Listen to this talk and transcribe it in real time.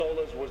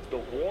was the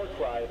war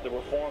cry of the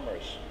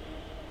reformers.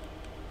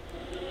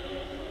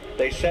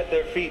 They set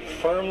their feet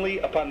firmly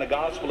upon the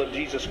gospel of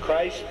Jesus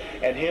Christ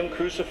and him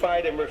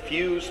crucified and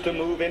refused to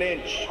move an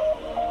inch.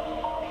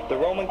 The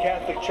Roman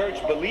Catholic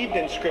Church believed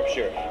in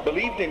Scripture,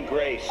 believed in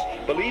grace,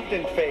 believed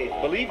in faith,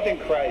 believed in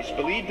Christ,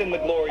 believed in the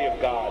glory of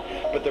God.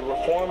 But the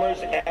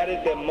reformers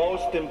added the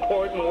most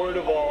important word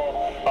of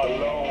all,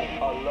 alone,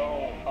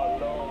 alone,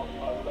 alone,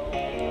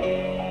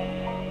 alone.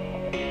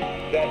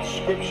 That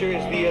Scripture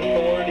is the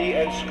authority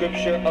and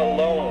Scripture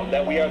alone,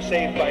 that we are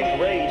saved by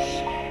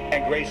grace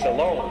and grace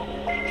alone,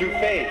 through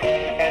faith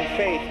and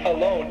faith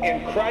alone,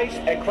 in Christ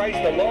and Christ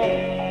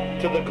alone,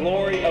 to the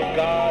glory of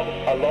God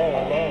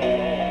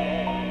alone.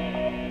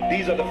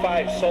 These are the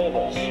five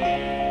solas.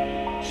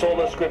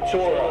 Sola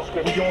Scriptura.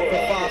 We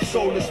offer five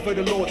solas for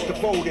the Lord's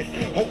devoted,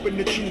 hoping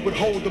that you would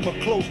hold them up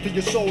close to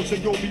your soul so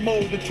you'll be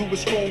molded to a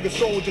stronger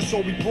soldier.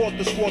 So we brought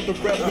the squad to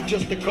rep with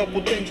just a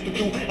couple things to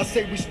do. I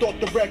say we start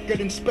the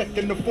record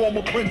inspecting the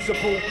formal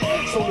principle.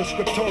 Sola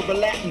Scriptura,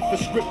 Latin for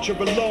scripture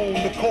alone.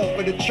 The call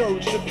for the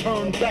church to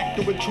turn back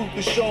to what truth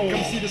is shown.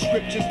 Come see the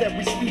scriptures that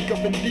we speak of.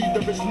 Indeed,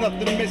 there is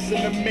nothing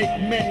missing to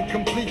make men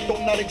complete,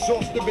 though not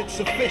exhaustive, it's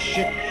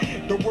sufficient.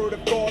 The word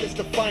of God is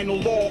the final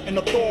law and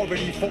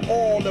authority for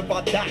all of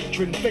our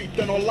doctrine, faith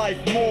in our life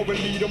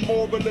morally. The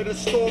moral of the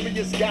story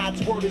is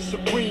God's word is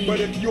supreme. But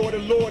if you're the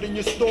Lord in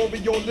your story,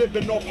 you're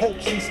living off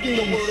hopes and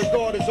schemes. The word of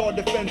God is our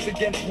defense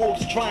against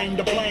wolves trying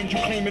to blind you,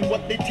 claiming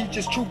what they teach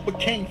is truth but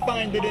can't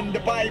find it in the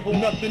Bible.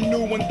 Nothing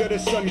new under the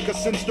sun,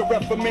 cause since the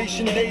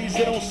Reformation days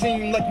it don't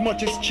seem like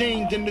much has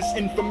changed in this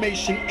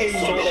information age.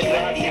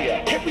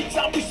 Every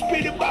time we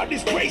spit about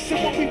this grace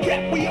and when we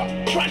rap we are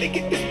trying to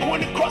get this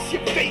point across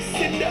your face.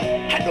 And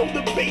I know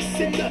the bass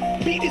and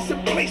the beat is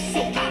in place,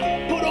 so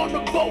I put on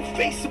a bold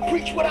face and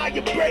preach what I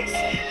embrace.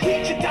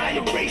 Reach a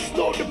dying race,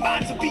 Lord, the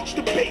minds of each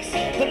the base.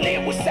 The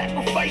lamb was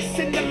sacrificed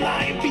and the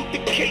lion beat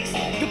the case.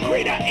 The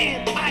great I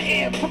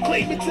am,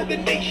 proclaiming to the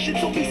nations.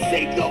 Only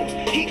save those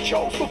he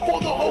chose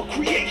before the whole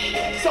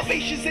creation.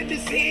 Salvation's in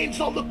his hands,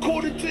 all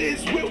according to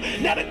his will,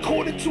 not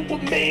according to a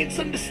man's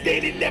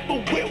understanding. Never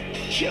will.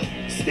 Chill,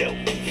 still,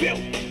 feel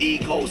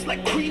egos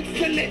like cream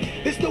filling.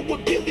 There's no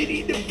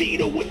ability to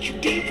veto what you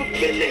deem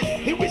fulfilling.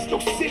 Here is no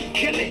sin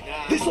killing,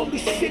 there's only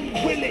sin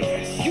willing.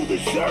 You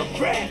deserve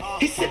wrath,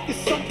 he sent the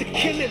son to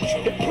kill him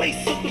in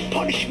place of the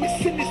punishment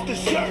sinners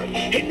deserve.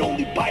 And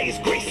only by his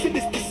grace and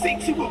his the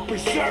saints he will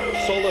preserve.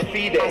 Sola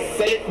fide. I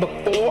said it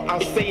before,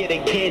 I'll say it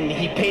again.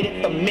 He paid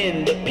it for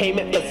men, the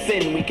payment for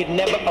sin we could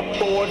never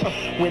afford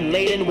when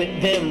laden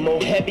with them.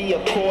 More heavy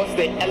of course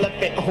than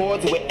elephant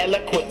hordes with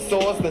eloquent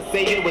swords. The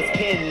Savior was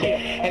pinned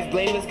as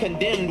blameless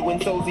condemned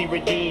when souls he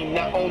redeemed.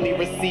 Not only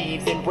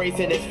receives,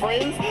 embracing his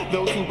friends,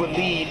 those who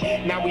believe.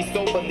 Now we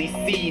soberly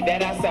see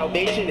that our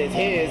salvation is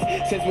his.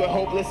 Since we're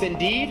hopeless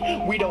indeed,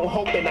 we don't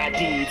hope in our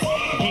deeds.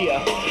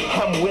 Yeah,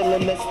 I'm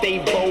willing to stay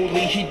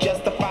boldly. He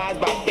justifies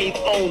by faith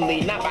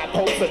only, not by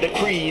popes or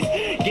decrees.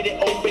 Get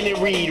it open and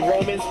read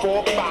Romans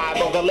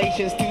 4:5 or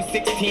Galatians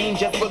 2:16.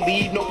 Just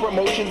believe, no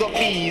promotions or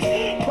fees.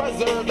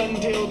 Preserved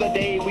until the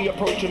day we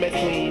approach him as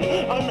clean.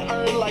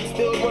 Unearned like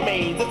spilled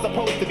remains, it's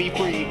supposed to be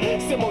free.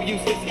 Simul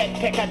justus et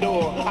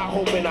peccator, I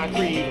hope in our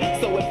creed.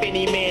 So if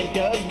any man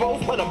does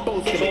boast, let him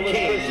boast in the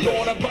King.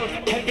 Lord of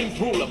earth, heaven's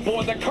ruler,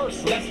 bore the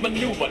curse, let's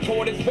maneuver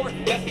toward his worth,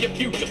 that's your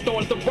future.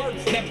 Stores the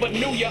words, never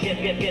knew ya.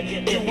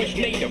 Jewish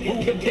native,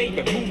 rule of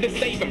David, move to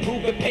save him,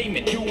 prove the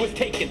payment. You was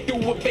taken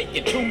through a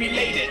vacant,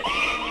 humiliated.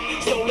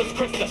 Solus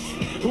Christus,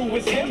 who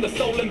is him, the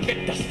soul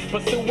invictus.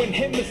 Pursuing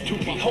him is to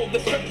behold the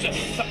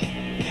scriptures.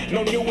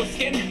 No newer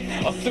skin,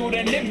 a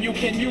pseudonym you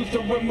can use to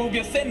remove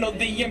your sin or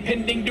the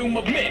impending doom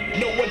of men.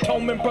 No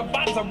atonement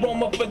provides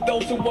aroma for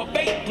those who are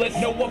faithless.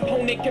 No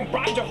opponent can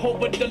bribe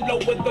Jehovah to lower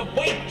the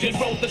weight. Just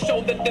roll to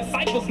show the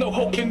disciples no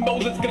hope in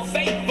Moses could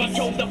save us.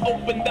 Chose to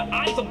open the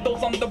eyes of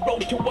those on the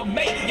road to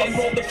Emmaus.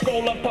 Unroll the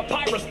scroll of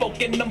papyrus,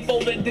 spoken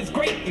unfolded his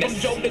greatness.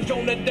 From Joe to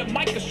Jonah to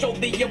Micah, show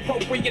the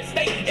appropriate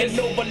state. An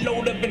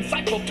overload of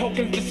insightful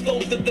tokens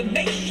disclosed to the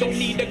nation. Don't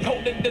need a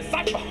code to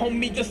decipher,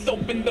 homie, just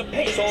open the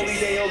page. Soli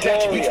Deo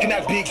Attributes Gloria.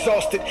 cannot be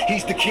exhausted.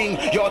 He's the king.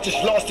 Y'all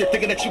just lost it,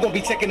 thinking that you're gonna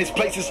be taking his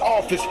place as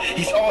office.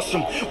 He's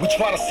awesome. We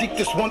try to seek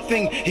this one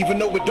thing, even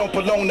though it don't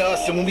belong to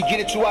us. And when we get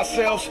it to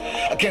ourselves,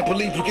 I can't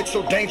believe we get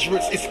so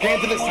dangerous. It's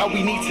scandalous how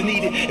we need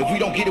it. If we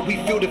don't get it, we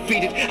feel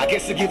defeated. I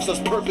guess it gives us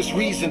purpose,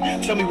 reason.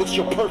 Tell me what's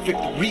your perfect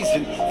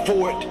reason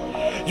for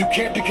it. You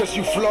can't because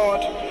you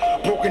flawed.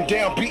 Broken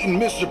down, beaten,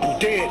 miserable,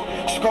 dead,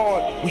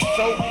 scarred. We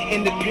so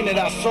independent,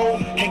 our soul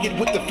can't get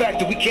with the fact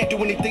that we can't do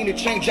anything to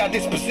change our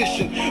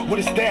disposition. What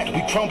is that?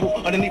 We crumble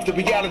underneath the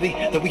reality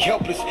that we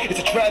helpless. It's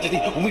a tragedy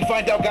when we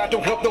find out God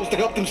don't help those that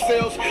help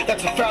themselves.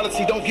 That's a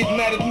fallacy, don't get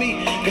mad at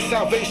me, cause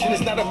salvation is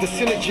not of the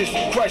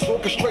synergist. Christ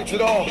orchestrates it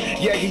all.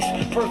 Yeah, he's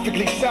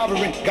perfectly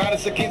sovereign. God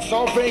is against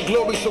all vain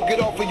glory, so get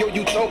off of your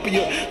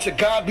utopia. To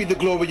God be the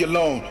glory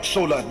alone.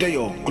 Sola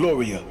Deo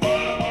Gloria.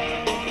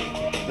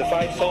 The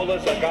five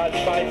solas are God's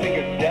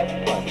five-fingered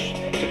death punch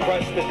to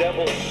crush the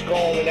devil's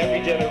skull in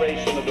every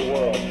generation of the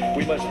world.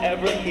 We must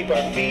ever keep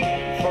our feet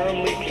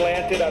firmly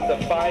planted on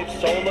the five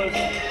solas,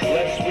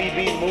 lest we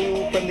be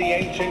moved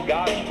ancient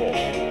gospel.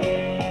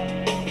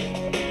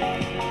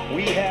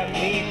 We have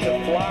need to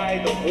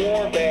fly the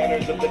war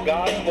banners of the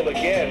gospel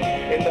again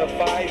in the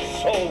 5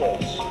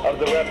 solas of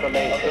the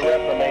Reformation.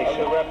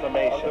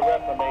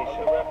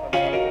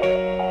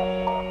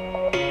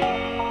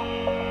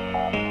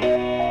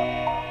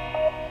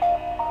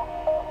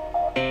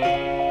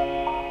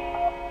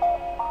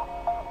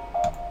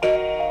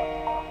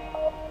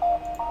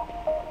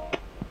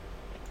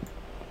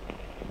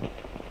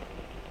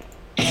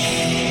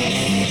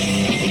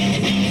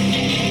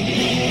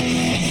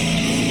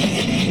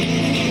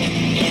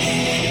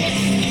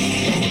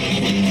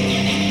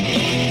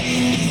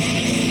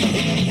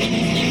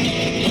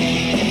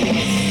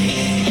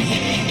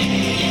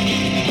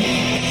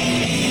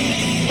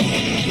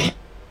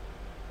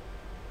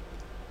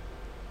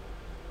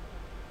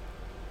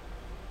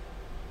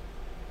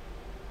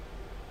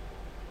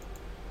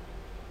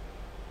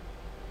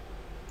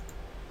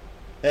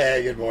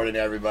 Hey, good morning,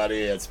 everybody.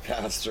 It's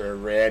Pastor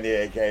Randy,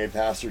 aka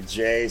Pastor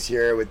Jace,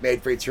 here with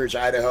Made Free Church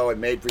Idaho and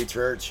Made Free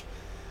Church.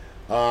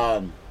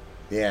 Man,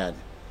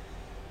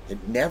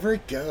 it never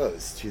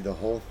goes to the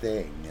whole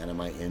thing out of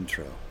my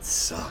intro. It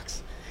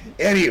sucks.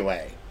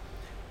 Anyway,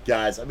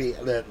 guys, let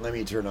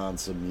me turn on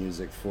some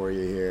music for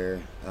you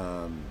here.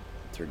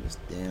 Turn this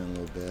down a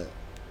little bit.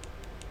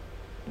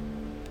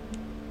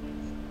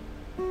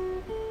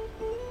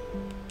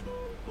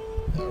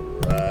 All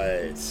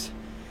right.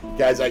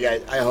 Guys,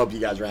 I hope you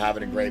guys are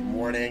having a great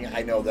morning.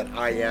 I know that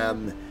I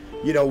am,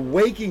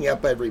 waking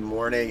up every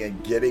morning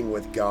and getting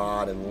with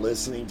God and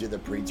listening to the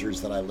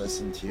preachers that I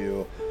listen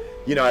to.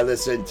 I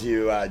listen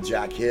to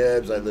Jack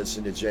Hibbs, I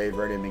listen to J.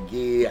 Vernon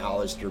McGee,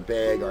 Alistair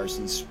Begg,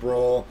 R.C.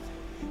 Sproul,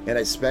 and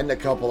I spend a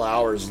couple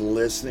hours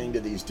listening to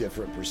these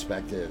different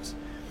perspectives.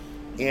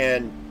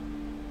 And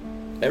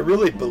I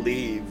really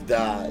believe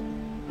that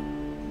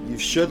you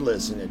should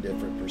listen to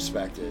different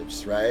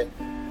perspectives, right?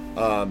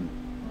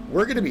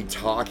 We're going to be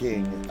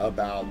talking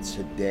about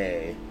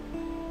today,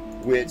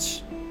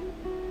 which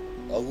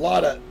a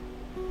lot of...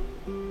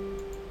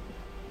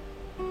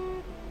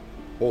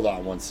 Hold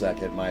on one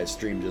second. My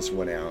stream just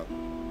went out.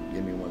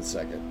 Give me 1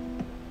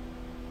 second.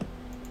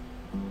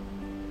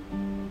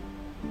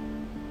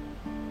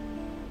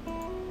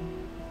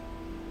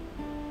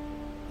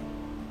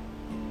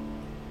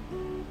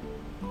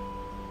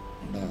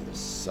 Oh, this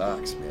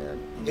sucks,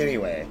 man.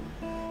 Anyway,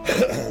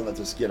 let's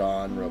just get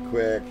on real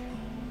quick.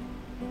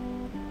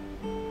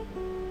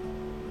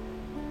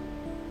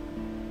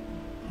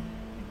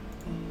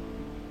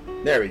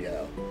 There we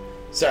go.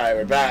 Sorry,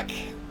 we're back.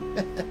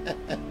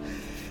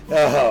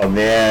 Oh,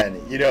 man.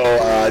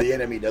 The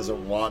enemy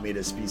doesn't want me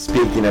to be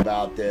speaking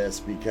about this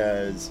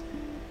because,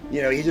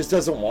 he just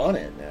doesn't want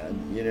it, man.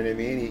 You know what I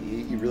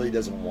mean? He really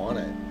doesn't want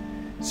it.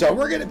 So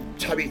we're going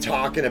to be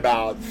talking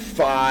about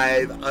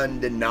 5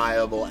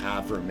 undeniable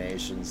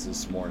affirmations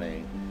this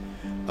morning.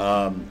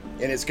 And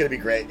it's going to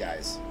be great,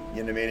 guys.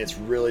 You know what I mean? It's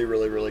really,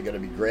 really, really going to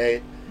be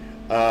great.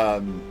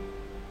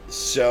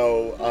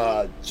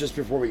 So just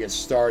before we get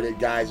started,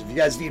 guys, if you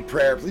guys need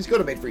prayer, please go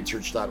to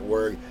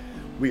madefreechurch.org.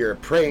 We are a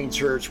praying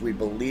church. We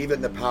believe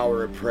in the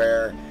power of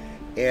prayer.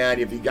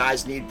 And if you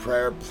guys need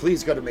prayer,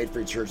 please go to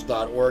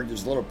madefreechurch.org.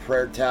 There's a little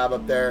prayer tab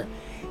up there,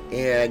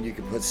 and you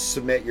can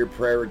submit your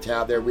prayer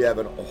tab there. We have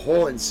a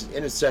whole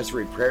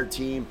intercessory prayer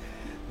team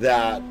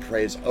that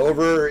prays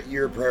over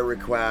your prayer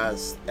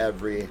requests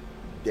every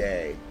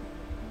day.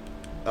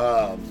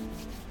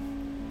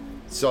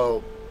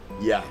 So,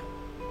 yeah,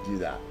 do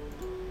that.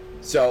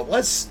 So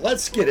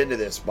let's get into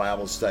this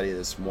Bible study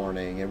this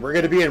morning, and we're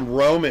going to be in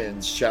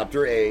Romans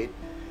chapter 8,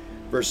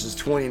 verses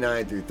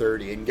 29 through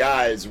 30. And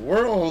guys,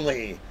 we're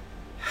only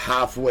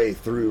halfway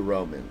through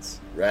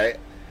Romans, right?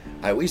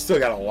 We still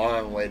got a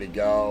long way to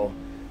go.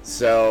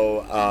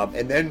 So,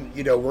 and then,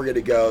 we're going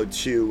to go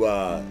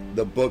to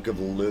the book of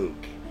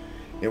Luke,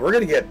 and we're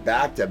going to get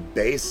back to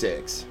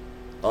basics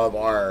of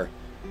our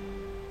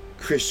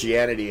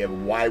Christianity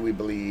and why we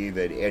believe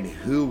and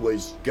who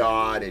was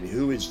God and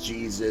who is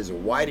Jesus,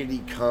 and why did he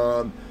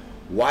come,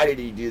 why did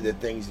he do the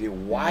things he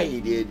did, why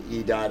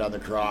he died on the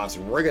cross.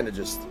 And we're going to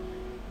just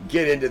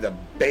get into the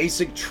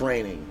basic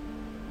training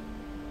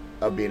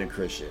of being a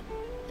Christian,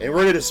 and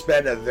we're going to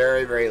spend a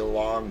very, very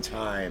long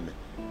time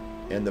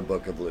in the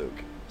book of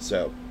Luke.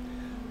 So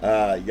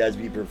you guys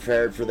be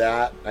prepared for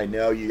that. I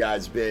know you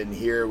guys been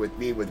here with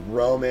me with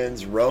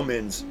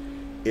Romans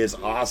is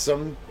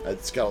awesome.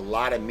 It's got a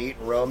lot of meat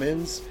in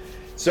Romans.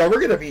 So we're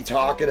going to be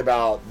talking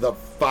about the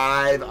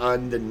 5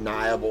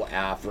 undeniable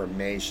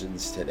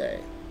affirmations today.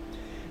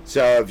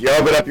 So if you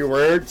open up your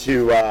word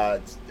to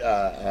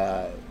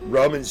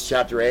Romans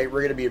chapter 8,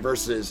 we're going to be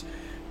verses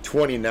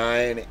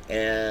 29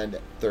 and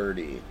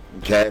 30.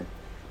 Okay?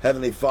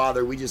 Heavenly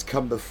Father, we just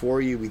come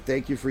before you. We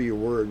thank you for your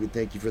word. We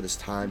thank you for this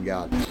time,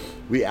 God.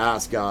 We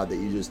ask, God, that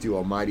you just do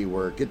a mighty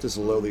work. Get this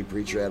lowly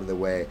preacher out of the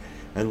way,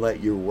 and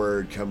let your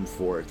word come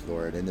forth,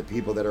 Lord. And the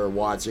people that are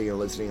watching and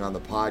listening on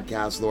the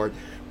podcast, Lord,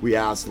 we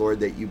ask,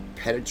 Lord, that you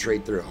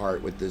penetrate their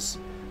heart with this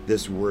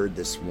word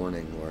this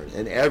morning, Lord.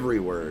 And every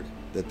word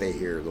that they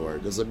hear,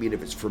 Lord. Doesn't mean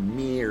if it's from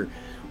me or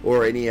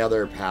or any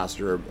other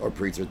pastor or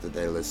preacher that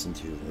they listen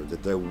to, Lord,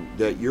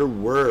 that your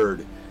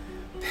word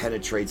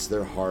penetrates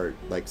their heart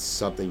like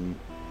something,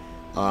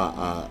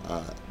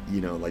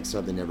 like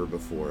something never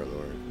before,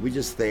 Lord. We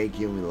just thank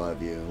you and we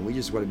love you, and we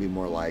just want to be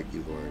more like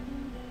you, Lord.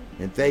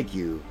 And thank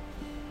you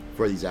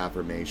for these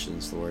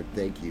affirmations, Lord.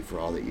 Thank you for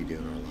all that you do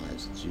in our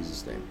lives. In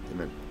Jesus' name,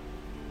 amen.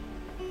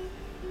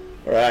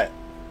 All right.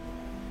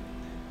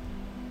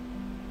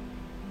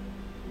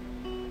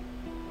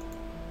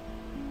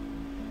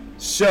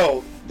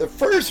 So, the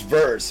first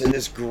verse in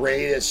this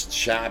greatest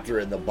chapter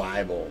in the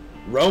Bible,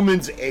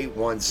 Romans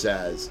 8:1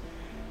 says,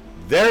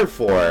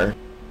 "Therefore,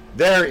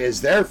 there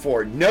is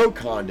therefore no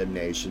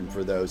condemnation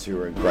for those who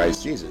are in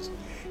Christ Jesus."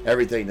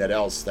 Everything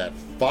else that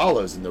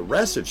follows in the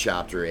rest of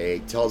chapter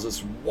 8 tells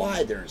us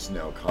why there's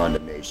no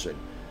condemnation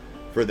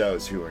for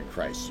those who are in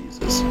Christ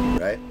Jesus,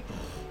 right?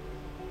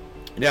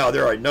 Now,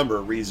 there are a number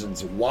of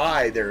reasons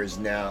why there is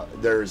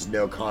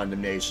no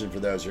condemnation for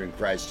those who are in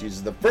Christ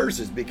Jesus. The first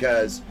is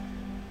because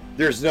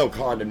there's no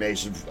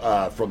condemnation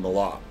from the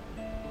law,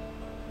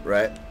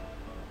 right?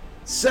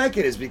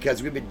 Second is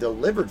because we've been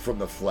delivered from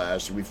the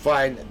flesh. We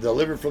find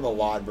delivered from the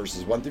law in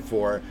verses 1 through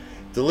 4,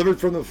 delivered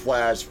from the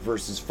flesh,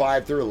 verses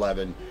 5 through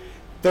 11.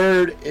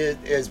 Third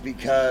is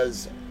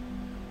because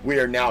we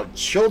are now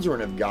children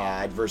of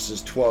God,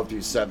 verses 12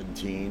 through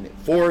 17.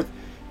 Fourth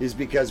is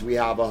because we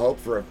have a hope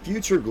for a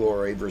future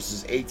glory,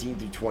 verses 18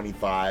 through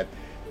 25.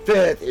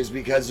 Fifth is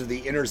because of the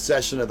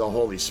intercession of the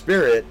Holy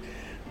Spirit,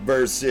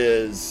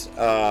 verses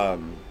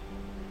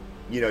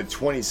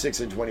 26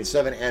 and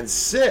 27. And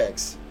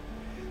sixth,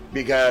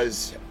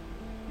 because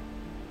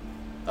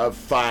of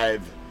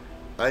 5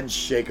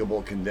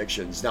 unshakable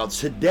convictions. Now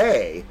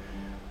today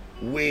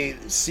we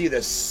see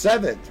the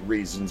 7th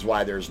reasons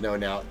why there's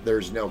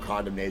no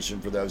condemnation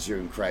for those who are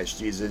in Christ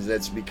Jesus.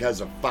 It's because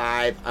of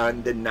 5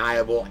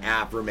 undeniable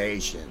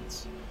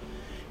affirmations,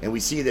 and we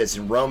see this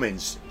in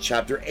Romans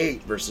chapter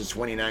 8 verses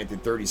 29 through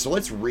 30. So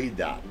let's read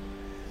that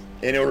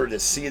in order to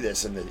see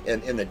this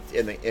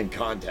in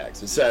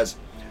context. It says,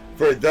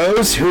 "For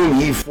those whom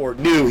he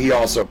foreknew, he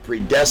also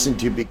predestined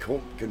to be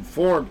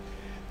conformed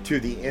to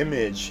the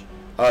image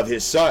of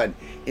his Son,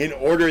 in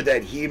order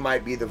that he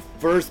might be the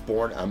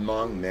firstborn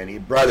among many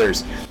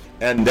brothers.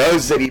 And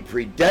those that he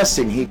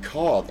predestined, he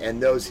called.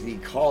 And those that he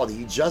called,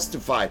 he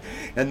justified.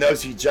 And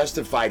those he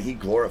justified, he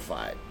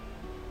glorified."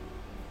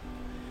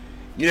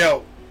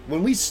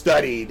 When we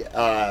studied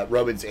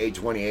Romans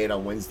 8:28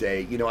 on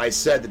Wednesday, I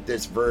said that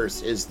this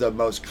verse is the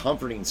most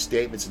comforting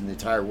statements in the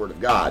entire Word of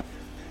God.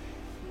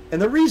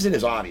 And the reason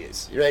is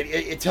obvious, right?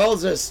 It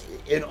tells us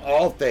in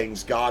all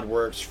things God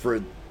works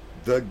for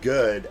the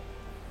good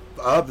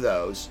of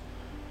those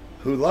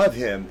who love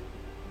him,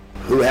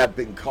 who have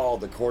been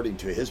called according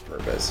to his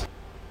purpose.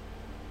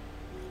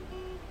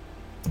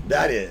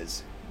 That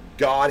is,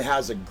 God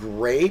has a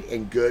great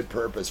and good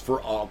purpose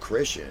for all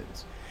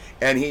Christians,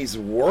 and he's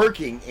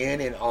working in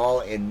and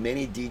all in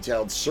many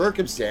detailed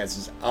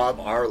circumstances of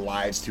our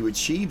lives to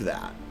achieve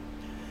that.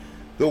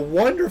 The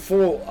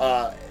wonderful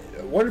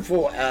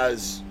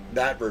as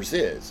that verse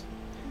is,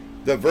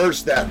 the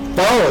verse that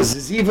follows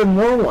is even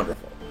more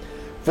wonderful.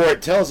 For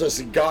it tells us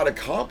that God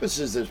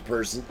accomplishes this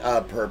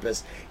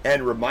purpose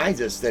and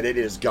reminds us that it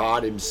is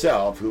God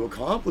himself who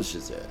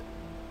accomplishes it.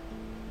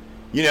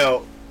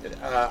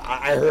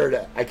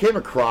 I came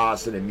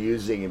across an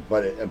amusing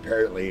but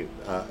apparently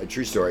a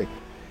true story.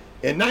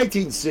 In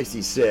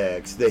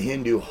 1966, the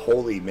Hindu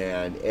holy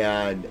man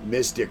and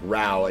mystic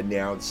Rao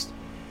announced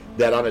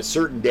that on a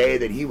certain day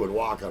that he would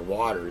walk on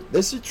water.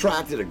 This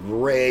attracted a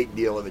great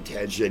deal of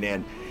attention,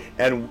 and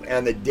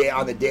the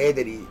day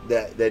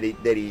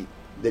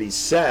that he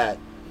set,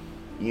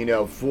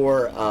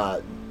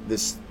 for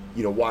this,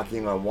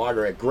 walking on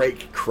water, a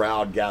great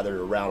crowd gathered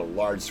around a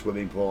large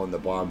swimming pool in the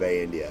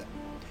Bombay, India,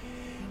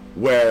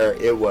 where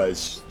it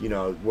was,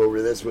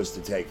 where this was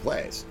to take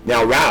place.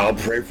 Now, Rao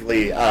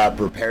prayerfully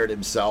prepared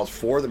himself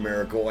for the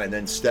miracle and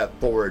then stepped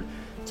forward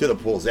to the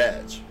pool's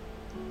edge.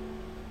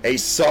 A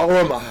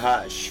solemn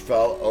hush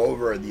fell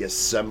over the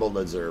assembled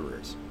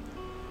observers.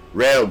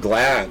 Rao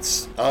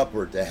glanced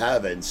upward to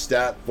heaven,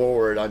 stepped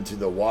forward onto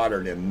the water,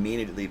 and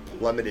immediately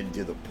plummeted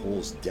into the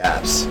pool's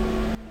depths.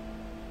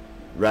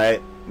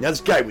 Right? Now this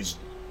guy was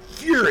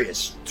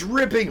furious,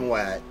 dripping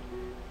wet.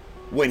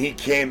 When he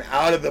came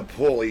out of the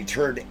pool, he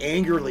turned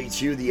angrily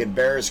to the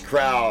embarrassed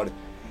crowd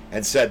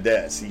and said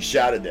this. He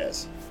shouted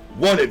this: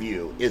 "One of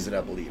you isn't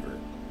a believer."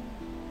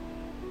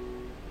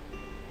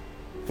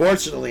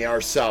 Fortunately,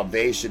 our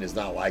salvation is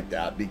not like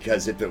that,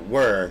 because if it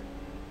were,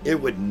 it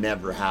would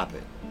never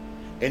happen.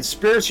 In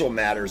spiritual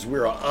matters, we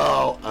are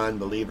all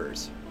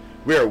unbelievers.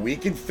 We are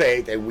weak in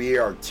faith, and we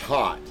are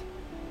taught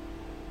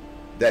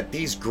that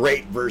these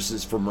great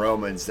verses from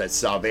Romans, that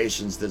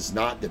salvation does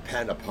not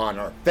depend upon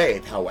our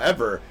faith,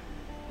 however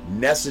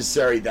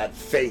necessary that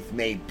faith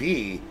may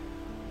be,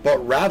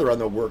 but rather on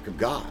the work of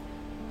God.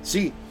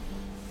 See,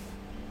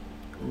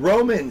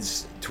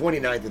 Romans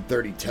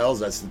 29-30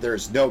 tells us that there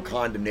is no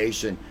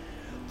condemnation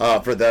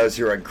for those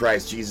who are in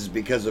Christ Jesus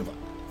because of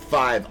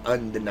 5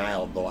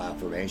 undeniable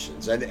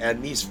affirmations.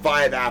 And these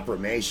 5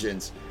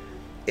 affirmations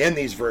in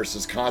these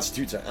verses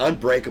constitutes an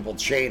unbreakable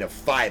chain of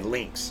 5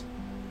 links.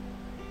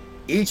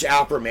 Each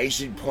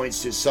affirmation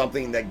points to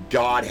something that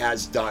God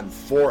has done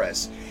for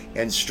us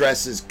and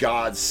stresses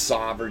God's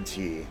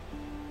sovereignty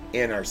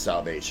in our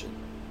salvation.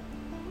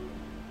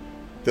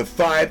 The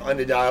 5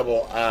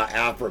 undeniable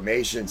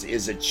affirmations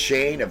is a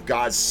chain of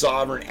God's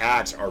sovereign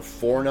acts are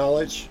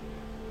foreknowledge,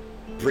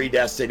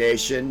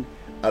 predestination,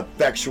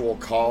 effectual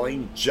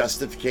calling,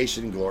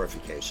 justification, and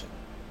glorification.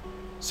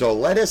 So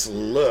let us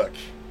look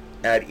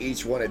at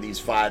each one of these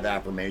 5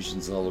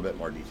 affirmations in a little bit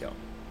more detail.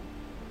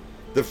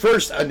 The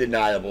first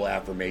undeniable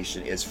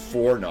affirmation is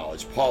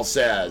foreknowledge. Paul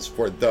says,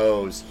 for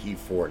those he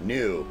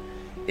foreknew,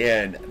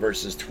 in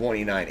verses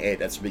 29:8.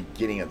 That's the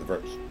beginning of the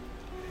verse.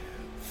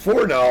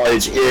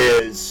 Foreknowledge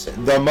is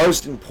the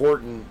most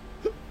important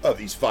of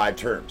these 5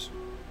 terms,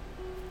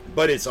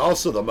 but it's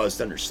also the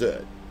most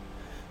understood.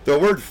 The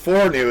word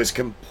foreknew is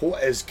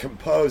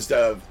composed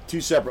of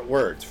 2 separate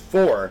words.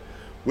 For,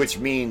 which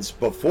means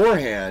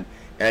beforehand,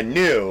 and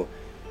knew,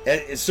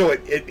 and so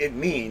it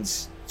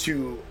means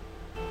to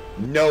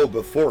know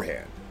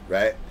beforehand,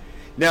 right?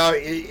 Now,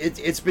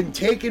 it's been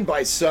taken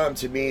by some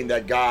to mean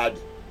that God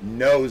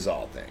knows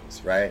all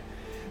things, right?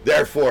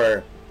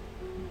 Therefore,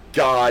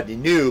 God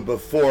knew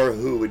before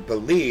who would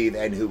believe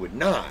and who would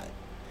not.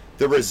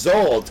 The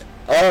result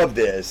of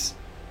this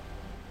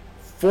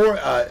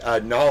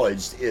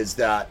knowledge is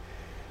that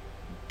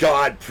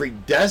God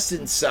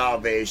predestined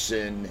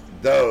salvation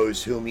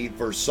those whom he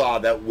foresaw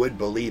that would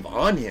believe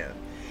on him.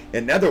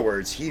 In other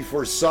words, he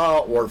foresaw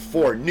or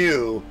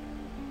foreknew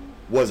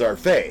was our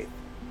faith.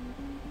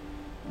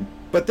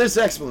 But this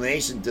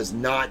explanation does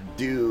not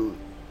do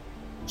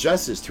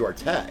justice to our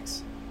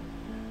text.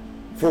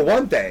 For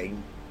one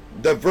thing,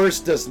 the verse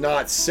does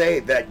not say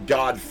that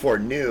God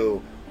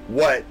foreknew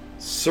what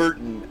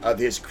certain of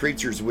his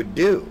creatures would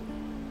do.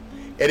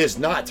 It is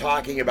not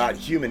talking about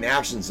human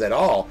actions at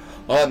all.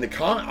 On the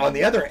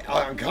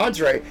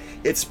contrary,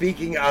 it's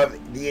speaking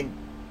of the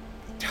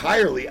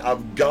entirely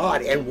of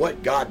God and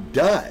what God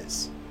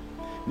does.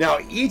 Now,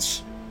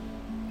 each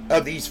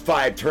of these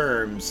 5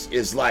 terms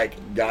is like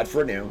God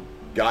foreknew,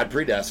 God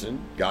predestined,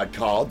 God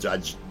called,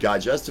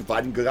 God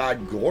justified, and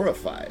God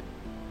glorified.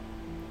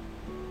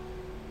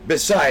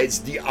 Besides,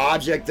 the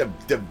object of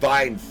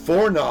divine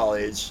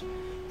foreknowledge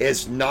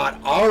is not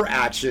our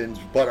actions,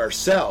 but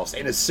ourselves.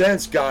 In a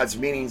sense, God's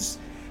meanings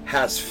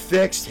has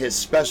fixed his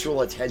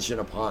special attention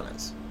upon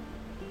us.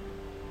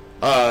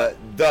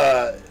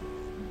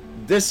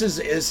 This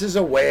is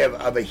a way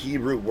of a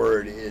Hebrew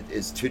word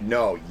is to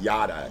know,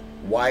 yada,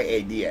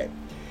 Y-A-D-A,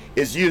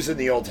 is used in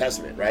the Old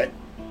Testament, right?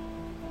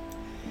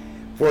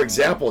 For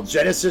example,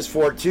 Genesis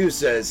 4:2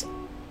 says,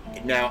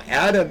 now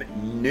Adam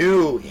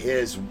knew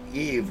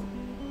Eve,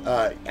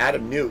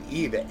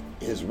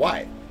 his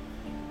wife.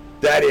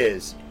 That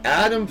is,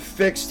 Adam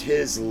fixed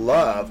his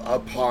love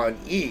upon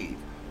Eve.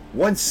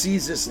 One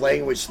sees this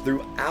language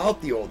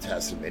throughout the Old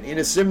Testament. In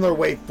a similar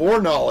way,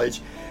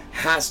 foreknowledge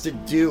has to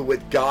do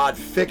with God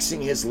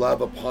fixing his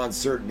love upon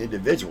certain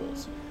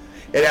individuals.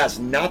 It has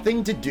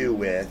nothing to do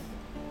with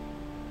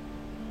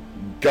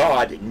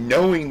God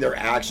knowing their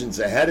actions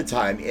ahead of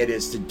time. It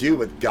is to do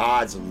with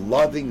God's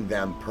loving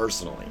them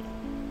personally.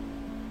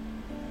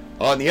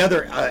 On the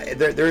other,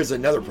 there is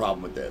another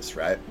problem with this,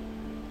 right?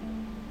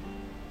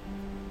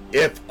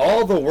 If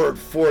all the word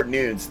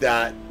foreknews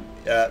that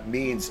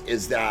means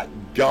is that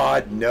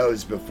God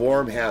knows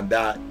beforehand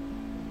that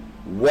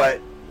what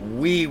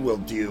we will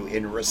do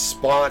in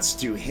response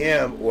to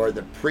him or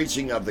the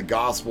preaching of the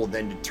gospel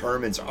then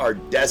determines our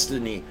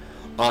destiny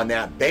on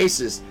that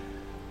basis,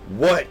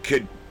 what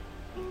could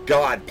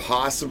God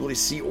possibly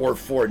see or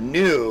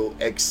foreknew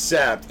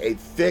except a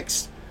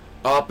fixed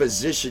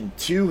opposition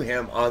to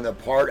him on the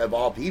part of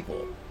all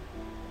people?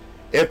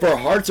 If our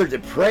hearts are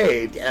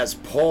depraved, as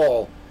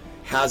Paul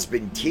has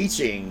been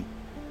teaching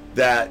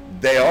that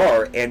they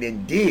are, and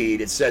indeed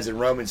it says in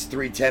Romans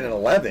 3:10 and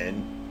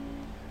 11,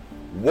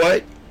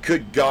 what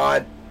could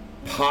God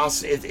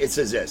possibly, it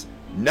says this,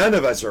 none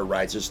of us are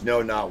righteous,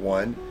 no, not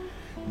one.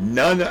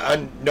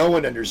 No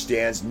one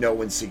understands, no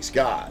one seeks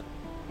God.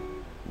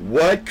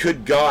 What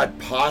could God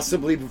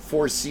possibly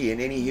foresee in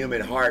any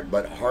human heart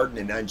but hardened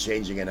and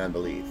unchanging in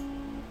unbelief?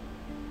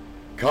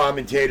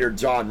 Commentator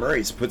John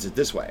Murray puts it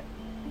this way: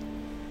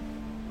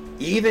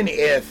 even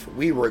if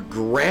we were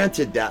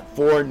granted that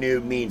foreknew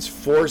means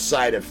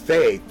foresight of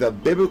faith, the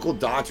biblical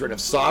doctrine of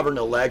sovereign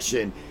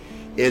election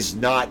is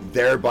not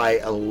thereby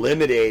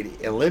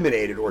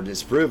eliminated or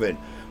disproven.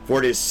 For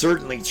it is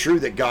certainly true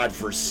that God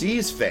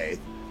foresees faith.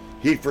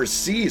 He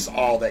foresees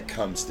all that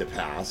comes to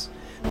pass.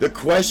 The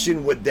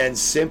question would then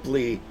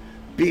simply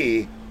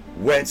be,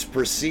 whence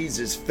proceeds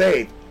his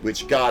faith,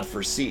 which God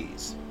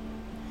foresees?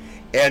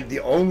 And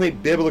the only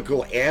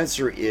biblical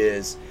answer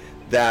is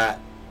that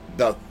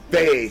the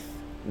faith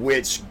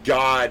which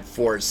God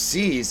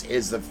foresees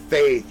is the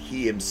faith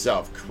he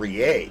himself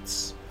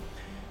creates.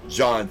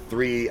 John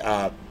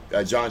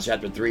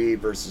chapter 3,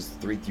 verses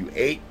 3 through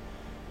 8,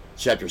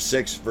 chapter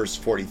 6, verse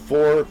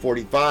 44,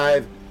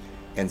 45,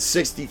 and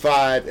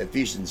 65,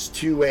 Ephesians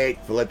 2:8,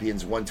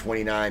 Philippians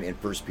 1:29, and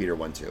 1 Peter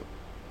 1:2.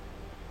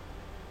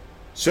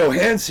 So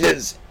hence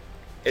his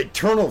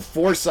eternal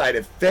foresight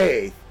of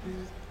faith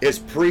is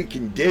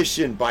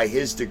preconditioned by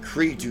his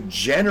decree to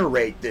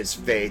generate this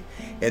faith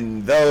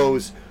in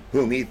those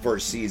whom he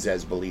foresees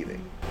as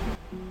believing.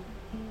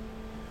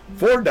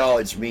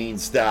 Foreknowledge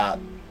means that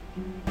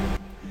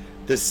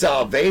the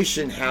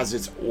salvation has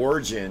its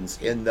origins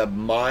in the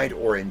mind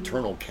or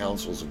internal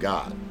counsels of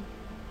God,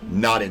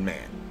 not in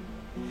man.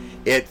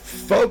 It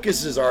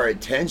focuses our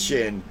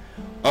attention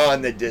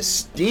on the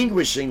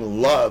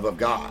distinguishing love of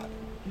God,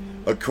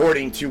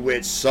 according to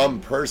which some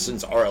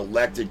persons are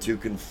elected to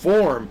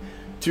conform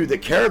to the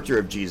character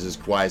of Jesus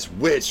Christ,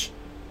 which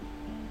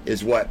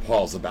is what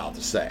Paul's about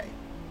to say.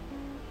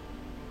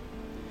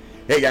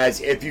 Hey guys,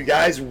 if you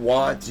guys are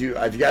on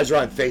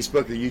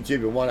Facebook or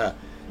YouTube and want to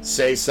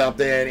say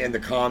something in the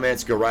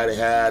comments, go right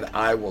ahead.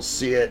 I will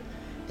see it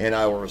and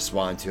I will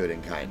respond to it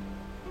in kind.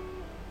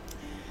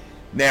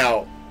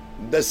 Now,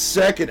 the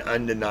second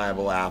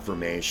undeniable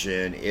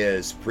affirmation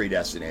is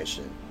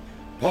predestination.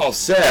 Paul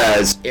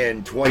says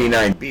in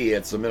 29b,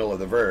 it's the middle of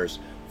the verse,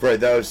 for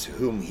those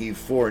whom he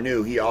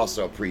foreknew, he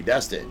also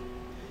predestined.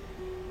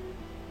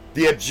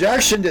 The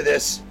objection to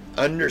this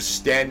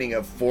understanding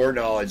of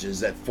foreknowledge is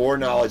that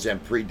foreknowledge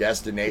and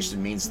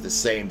predestination means the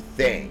same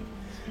thing.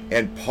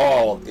 And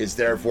Paul is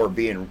therefore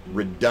being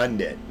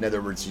redundant. In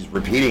other words, he's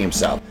repeating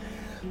himself.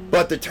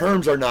 But the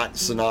terms are not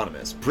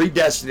synonymous.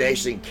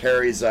 Predestination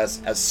carries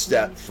us a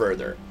step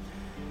further.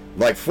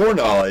 Like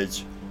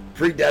foreknowledge,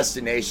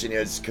 predestination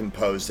is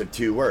composed of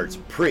two words.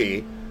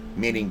 Pre,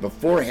 meaning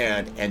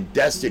beforehand, and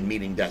destined,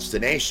 meaning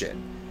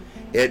destination.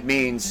 It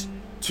means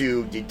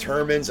to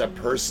determines a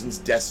person's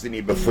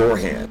destiny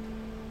beforehand.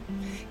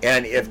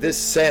 And if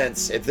this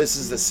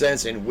is the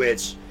sense in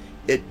which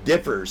it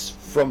differs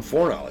from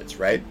foreknowledge,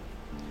 right?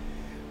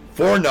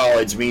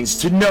 Foreknowledge means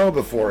to know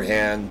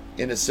beforehand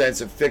in a sense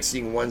of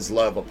fixing one's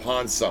love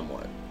upon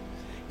someone.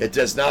 It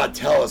does not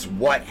tell us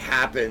what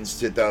happens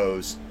to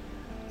those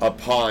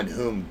upon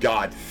whom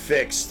God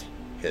fixed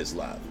his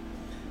love.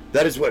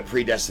 That is what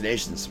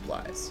predestination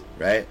supplies,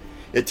 right?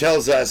 It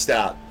tells us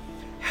that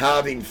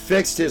having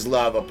fixed his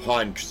love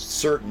upon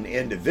certain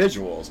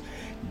individuals,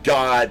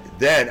 God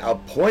then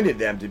appointed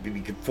them to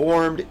be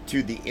conformed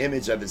to the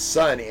image of his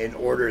Son in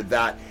order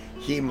that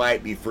he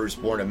might be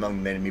firstborn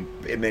among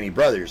many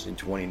brothers in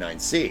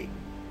 29c.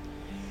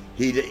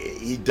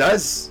 He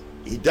does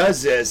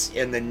this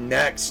in the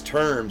next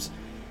terms,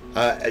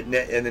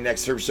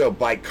 so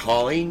by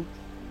calling,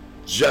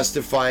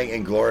 justifying,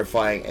 and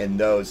glorifying in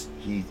those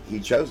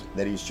he's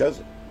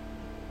chosen.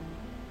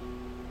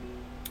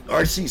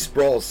 R.C.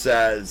 Sproul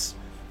says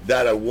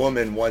that a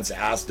woman once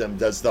asked him,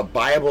 does the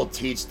Bible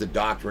teach the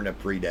doctrine of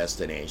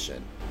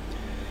predestination?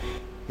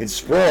 And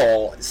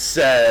Sproul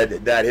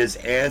said that his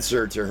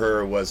answer to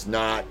her was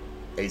not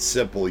a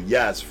simple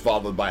yes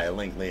followed by a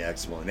lengthy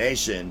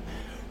explanation.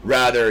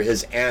 Rather,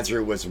 his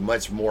answer was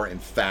much more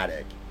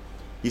emphatic.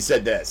 He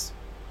said this: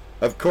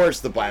 of course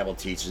the Bible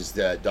teaches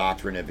the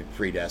doctrine of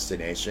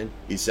predestination,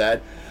 he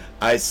said.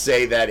 I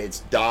say that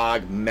it's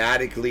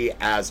dogmatically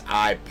as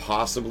I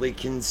possibly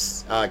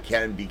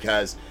can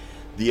because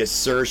the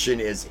assertion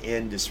is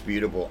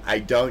indisputable. I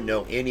don't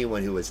know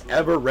anyone who has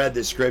ever read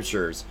the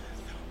scriptures,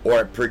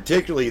 or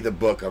particularly the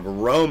book of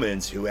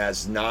Romans, who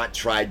has not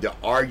tried to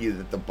argue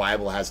that the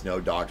Bible has no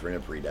doctrine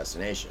of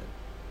predestination.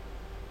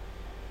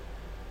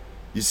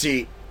 You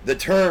see, the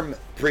term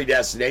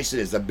predestination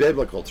is a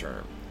biblical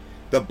term.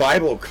 The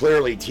Bible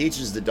clearly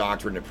teaches the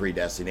doctrine of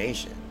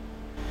predestination.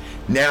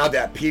 Now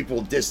that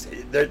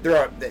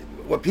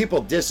what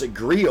people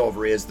disagree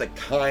over is the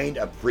kind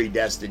of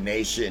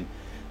predestination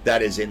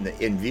that is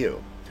in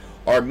view.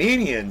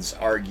 Armenians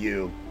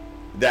argue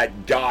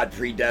that God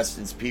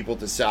predestines people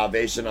to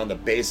salvation on the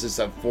basis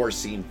of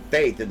foreseen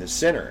faith in the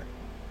sinner.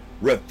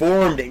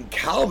 Reformed and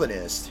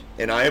Calvinist,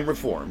 and I am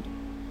Reformed,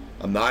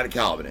 I'm not a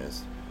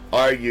Calvinist,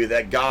 argue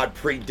that God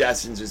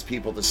predestines his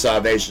people to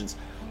salvation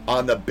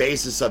on the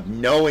basis of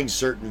knowing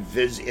certain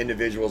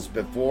individuals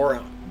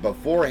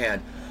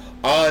beforehand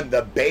on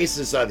the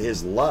basis of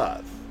his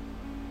love.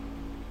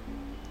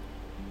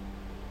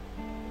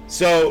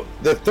 So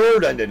the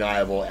third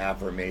undeniable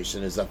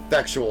affirmation is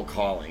effectual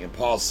calling. And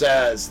Paul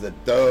says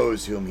that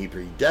those whom he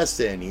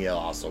predestined, he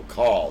also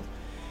called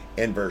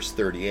in verse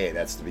 38.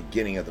 That's the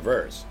beginning of the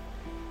verse.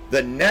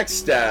 The next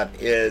step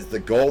is the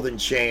golden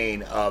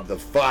chain of the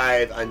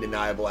 5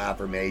 undeniable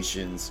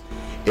affirmations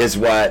is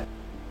what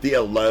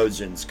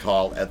theologians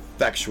call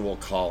effectual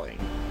calling,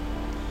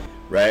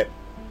 right?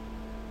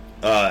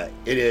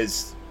 It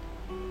is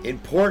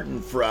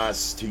important for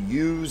us to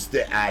use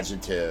the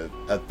adjective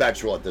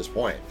effectual at this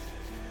point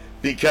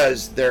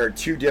because there are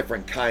 2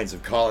 different kinds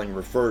of calling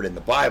referred in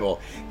the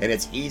Bible, and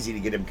it's easy to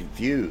get them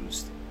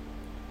confused.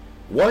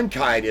 One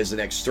kind is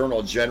an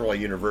external, general,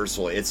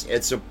 universal. It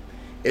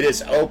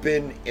is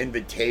open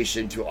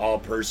invitation to all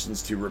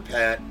persons to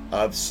repent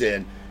of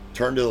sin,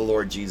 turn to the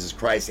Lord Jesus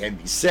Christ, and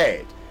be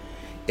saved.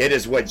 It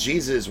is what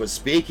Jesus was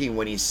speaking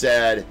when he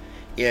said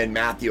in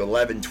Matthew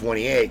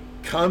 11:28,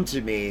 come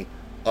to me,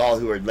 all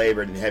who are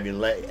labored and heavy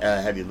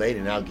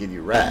laden, and I'll give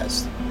you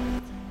rest.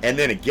 And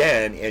then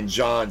again in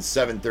John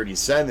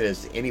 7:37,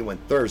 is anyone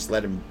thirst,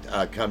 let him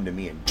come to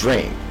me and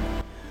drink.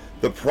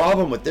 The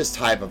problem with this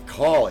type of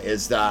call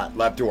is that,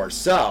 left to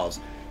ourselves,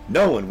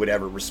 no one would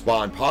ever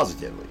respond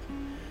positively.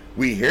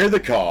 We hear the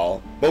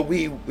call, but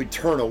we would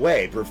turn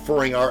away,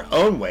 preferring our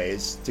own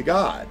ways to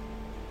God.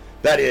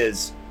 That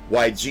is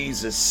why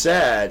Jesus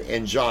said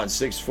in John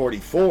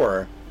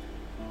 6:44,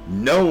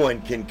 no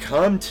one can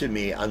come to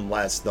me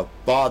unless the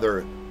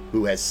Father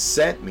who has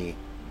sent me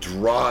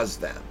draws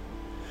them.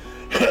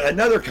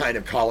 Another kind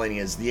of calling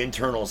is the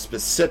internal,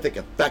 specific,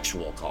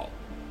 effectual call.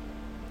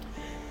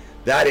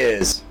 That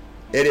is,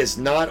 it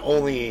not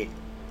only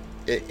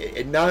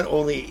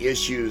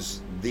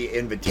issues the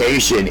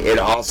invitation, it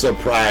also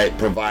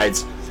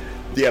provides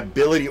the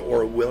ability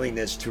or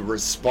willingness to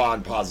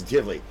respond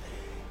positively.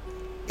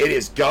 It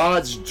is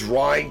God's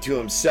drawing to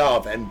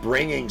himself and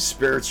bringing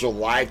spiritual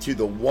life to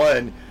the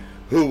one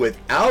who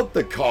without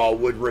the call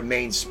would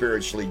remain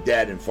spiritually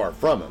dead and far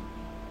from him.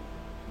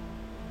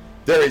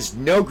 There is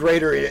no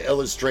greater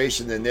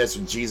illustration than this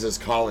with Jesus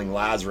calling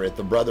Lazarus,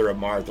 the brother of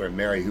Martha and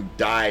Mary, who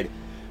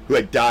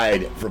had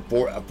died for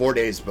 4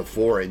 days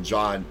before, in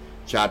John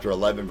chapter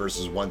 11,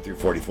 verses 1 through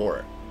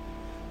 44.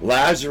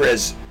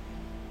 Lazarus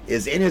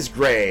is in his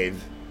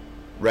grave,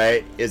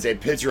 right, is a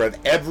picture of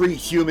every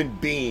human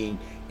being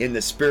in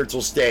the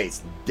spiritual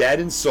states, dead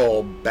in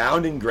soul,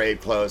 bound in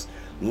grave clothes,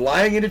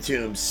 lying in a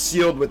tomb,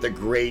 sealed with a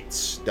great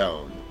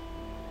stone.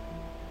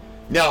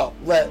 Now,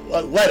 let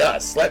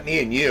me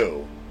and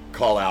you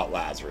call out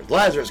Lazarus.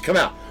 Lazarus, come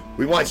out.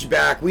 We want you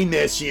back. We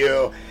miss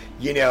you.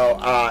 You know,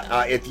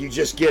 if you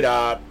just get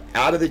up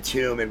out of the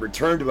tomb and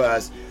return to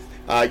us,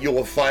 you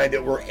will find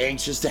that we're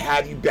anxious to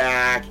have you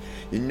back.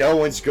 And no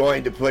one's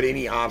going to put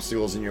any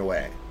obstacles in your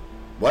way.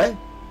 What?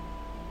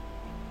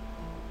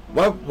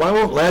 Why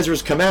won't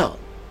Lazarus come out?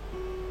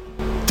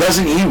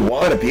 Doesn't he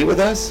want to be with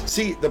us?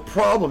 See, the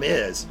problem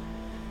is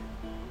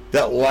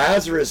that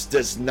Lazarus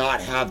does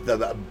not have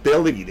the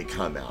ability to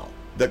come out.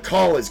 The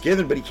call is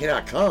given, but he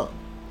cannot come.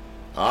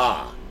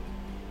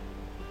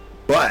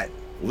 But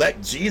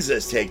let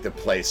Jesus take the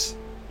place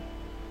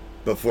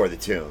before the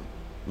tomb.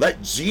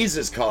 Let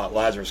Jesus call out,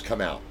 Lazarus,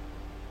 come out.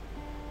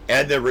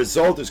 And the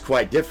result is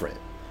quite different.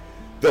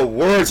 The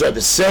words are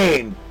the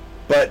same,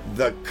 but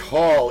the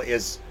call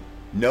is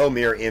no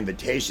mere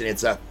invitation.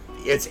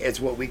 It's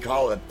what we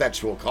call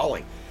effectual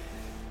calling.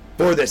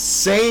 For the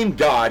same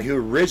God who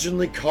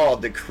originally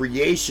called the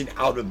creation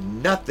out of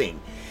nothing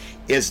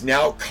is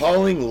now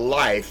calling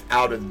life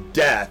out of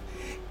death,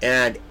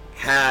 and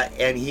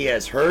he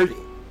has heard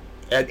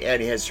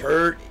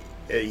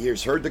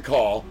the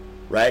call,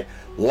 right?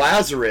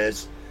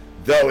 Lazarus,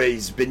 though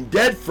he's been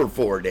dead for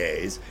 4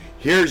 days,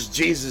 hears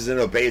Jesus and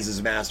obeys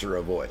his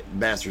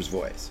master's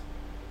voice.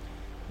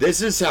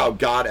 This is how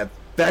God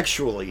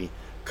effectually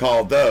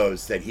called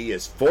those that he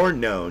has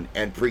foreknown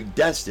and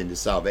predestined to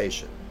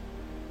salvation.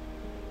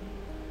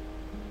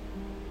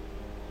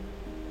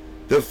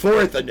 The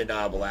fourth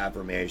undeniable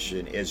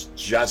affirmation is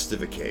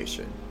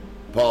justification.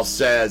 Paul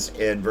says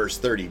in verse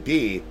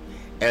 30b,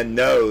 and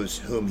those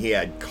whom he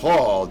had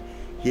called,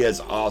 he has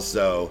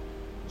also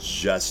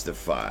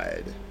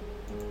justified.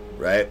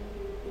 Right?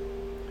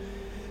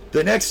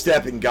 The next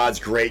step in God's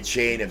great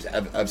chain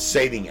of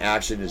saving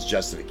action is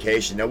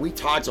justification. Now, we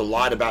talked a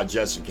lot about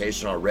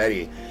justification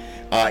already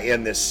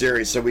in this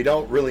series, so we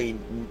don't really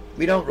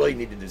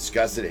need to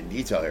discuss it in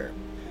detail here.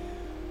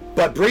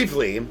 But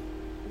briefly,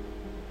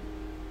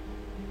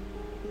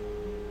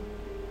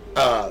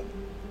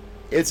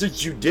 it's a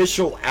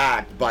judicial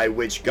act by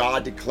which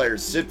God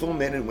declares sinful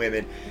men and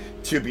women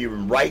to be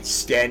in right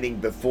standing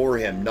before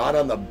him, not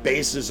on the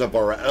basis of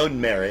our own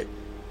merit,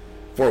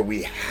 for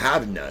we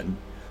have none,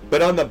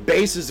 but on the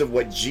basis of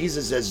what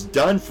Jesus has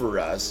done for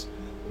us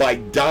by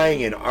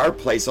dying in our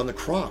place on the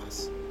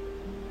cross.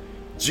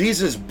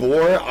 Jesus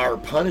bore our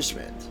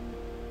punishment,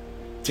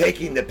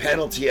 taking the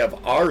penalty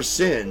of our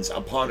sins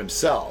upon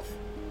himself.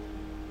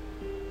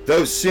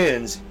 Those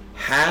sins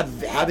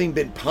having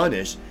been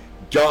punished,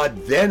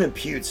 God then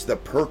imputes the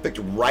perfect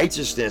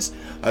righteousness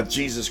of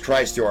Jesus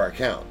Christ to our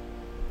account.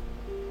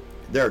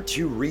 There are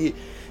two wait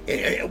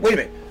a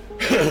minute.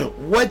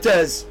 What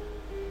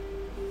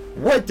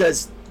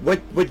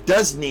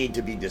does need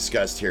to be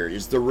discussed here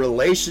is the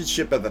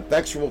relationship of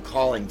effectual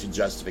calling to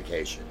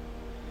justification.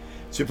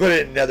 To put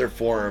it in another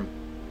form,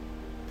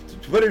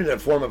 in the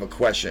form of a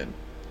question,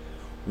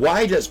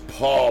 why does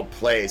Paul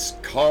place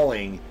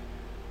calling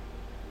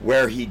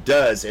where he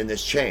does in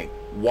this chain?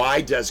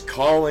 Why does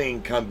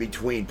calling come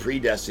between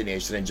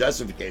predestination and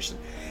justification?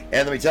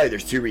 And let me tell you,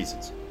 there's two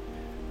reasons.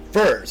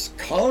 First,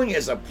 calling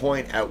is a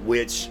point at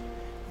which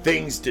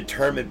things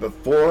determined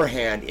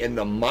beforehand in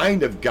the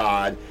mind of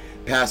God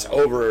pass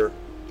over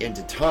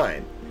into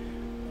time.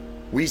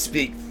 We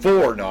speak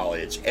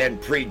foreknowledge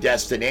and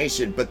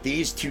predestination, but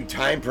these two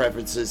time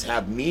preferences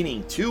have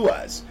meaning to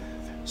us.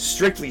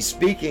 Strictly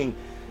speaking,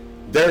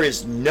 there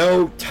is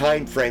no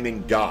time frame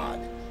in God,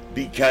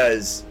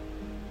 because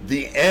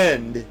the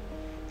end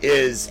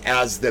is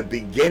as the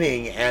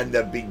beginning and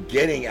the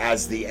beginning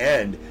as the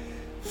end,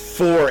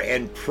 for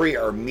and pre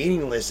are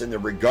meaningless in the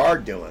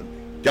regard to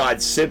him.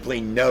 God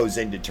simply knows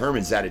and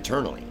determines that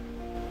eternally.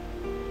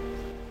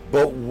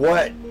 But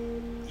what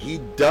he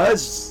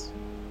does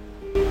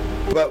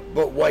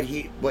what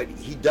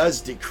he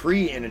does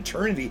decree in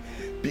eternity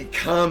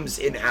becomes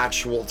in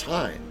actual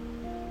time.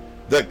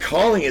 The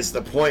calling is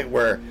the point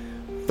where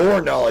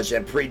foreknowledge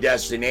and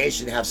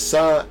predestination have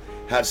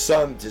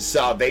some to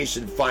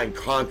salvation find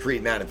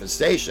concrete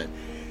manifestation.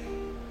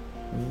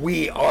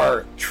 We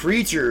are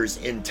creatures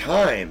in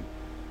time,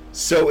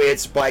 so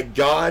it's by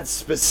God's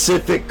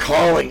specific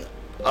calling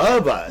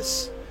of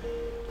us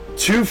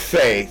to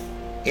faith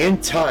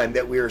in time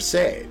that we are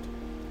saved.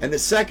 And the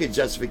second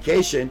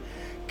justification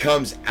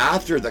comes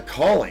after the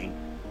calling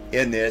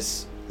in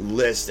this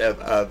list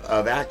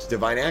of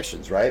divine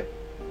actions, right?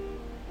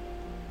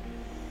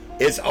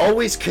 It's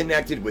always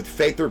connected with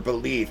faith or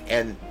belief,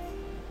 and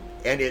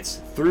it's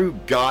through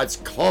God's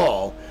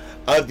call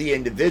of the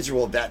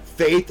individual that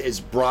faith is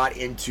brought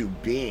into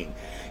being.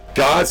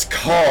 God's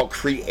call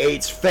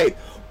creates faith,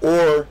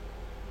 or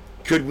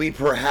could we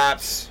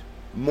perhaps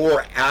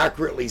more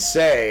accurately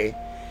say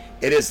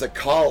it is the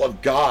call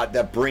of God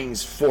that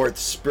brings forth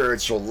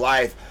spiritual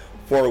life,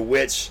 for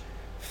which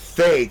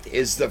faith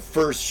is the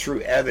first true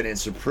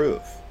evidence of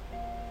proof.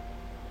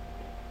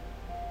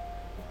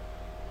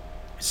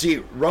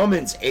 See,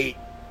 Romans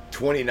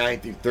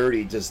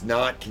 8:29-30 does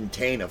not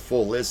contain a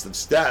full list of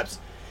steps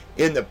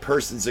in the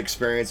person's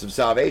experience of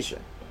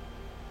salvation.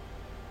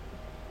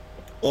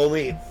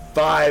 Only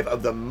 5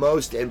 of the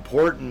most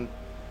important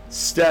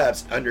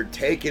steps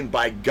undertaken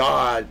by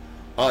God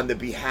on the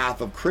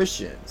behalf of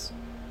Christians.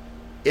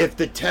 If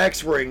the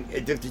text were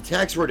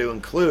to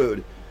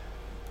include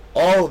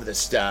all of the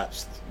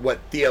steps, what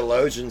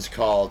theologians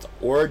called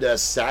ordo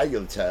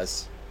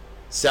salutis,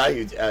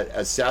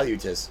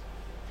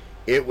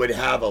 it would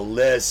have a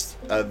list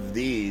of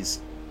these,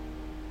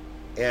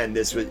 and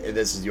this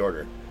is the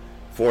order: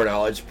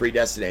 foreknowledge,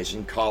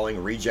 predestination,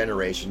 calling,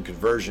 regeneration,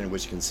 conversion,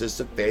 which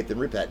consists of faith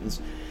and repentance,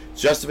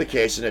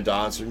 justification,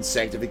 adoption,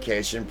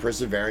 sanctification,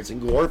 perseverance,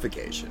 and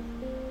glorification.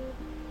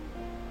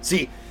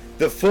 See,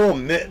 the full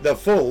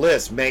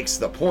list makes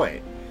the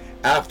point.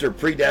 After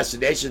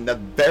predestination, the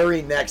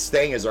very next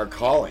thing is our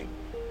calling,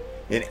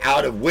 and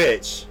out of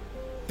which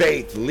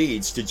faith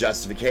leads to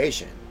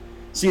justification.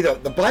 See,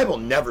 the Bible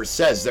never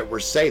says that we're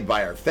saved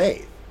by our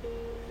faith.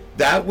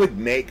 That would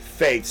make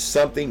faith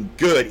something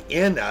good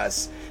in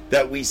us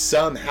that we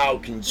somehow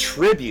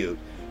contribute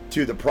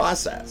to the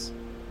process.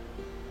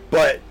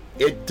 But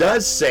it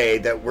does say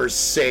that we're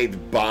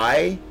saved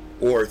by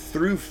or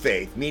through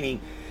faith, meaning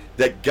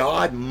that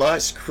God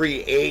must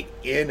create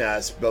in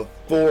us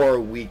before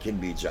we can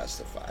be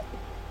justified.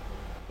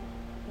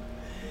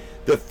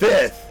 The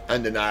fifth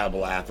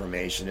undeniable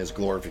affirmation is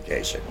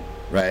glorification,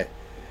 right?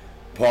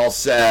 Paul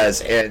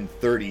says in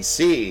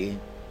 30c,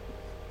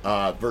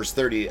 verse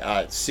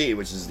 30c,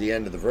 which is the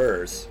end of the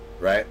verse,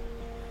 right?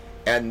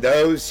 And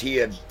those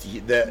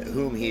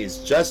whom he has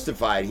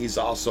justified, he's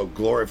also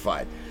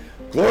glorified.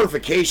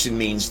 Glorification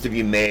means to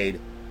be made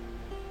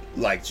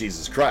like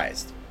Jesus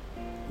Christ,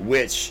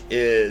 which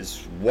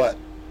is what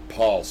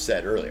Paul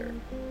said earlier.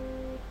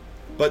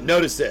 But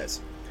notice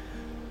this.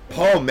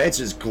 Paul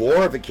mentions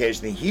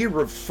glorification. He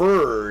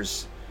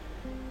refers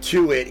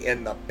to it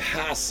in the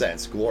past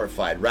sense,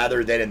 glorified,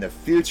 rather than in the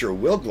future,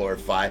 will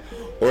glorify,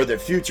 or the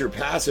future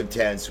passive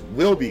tense,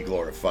 will be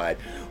glorified,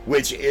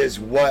 which is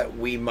what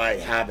we might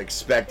have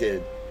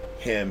expected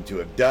him to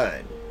have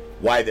done.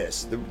 Why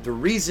this? The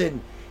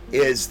reason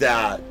is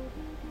that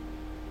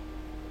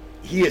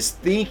he is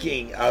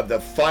thinking of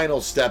the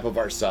final step of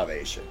our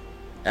salvation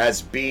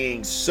as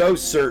being so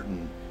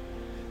certain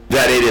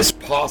that it is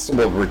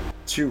possible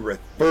to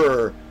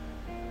refer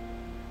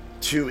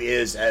to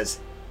is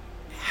as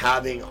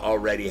having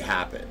already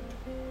happened.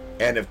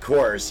 And of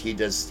course, he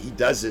does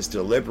this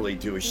deliberately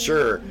to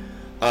assure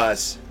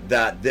us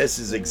that this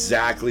is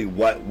exactly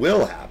what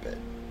will happen.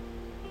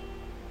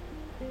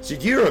 So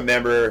do you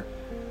remember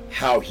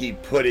how he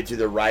put it to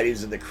the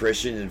writings of the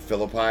Christians in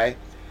Philippi?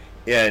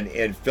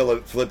 In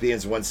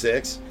Philippians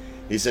 1:6,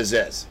 he says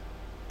this: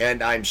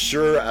 "And I'm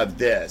sure of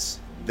this,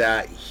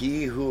 that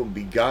he who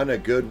begun a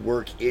good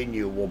work in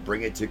you will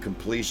bring it to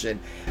completion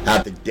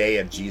at the day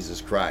of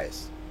Jesus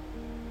Christ."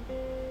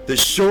 The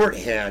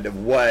shorthand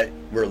of what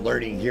we're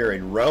learning here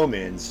in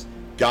Romans,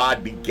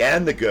 God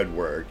began the good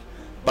work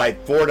by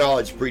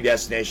foreknowledge,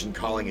 predestination,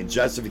 calling, and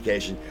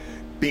justification,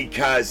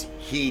 because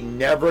he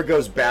never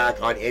goes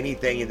back on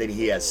anything that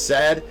he has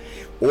said,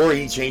 or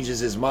he changes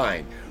his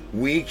mind.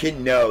 We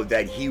can know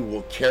that he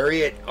will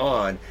carry it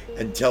on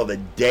until the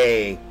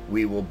day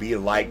we will be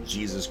like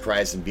Jesus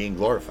Christ and being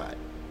glorified.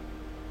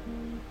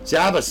 So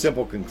I have a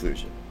simple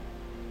conclusion.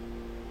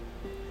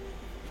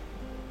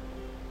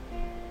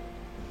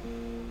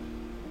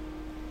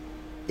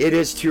 It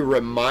is to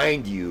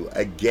remind you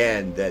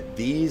again that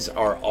these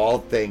are all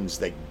things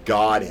that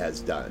God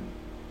has done.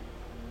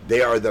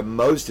 They are the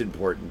most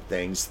important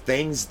things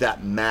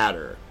that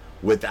matter,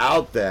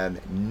 Without them,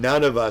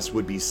 none of us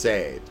would be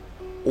saved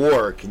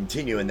or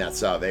continue in that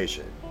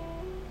salvation.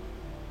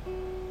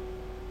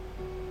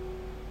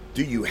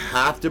 Do you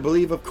have to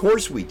believe? Of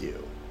course we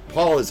do.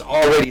 Paul has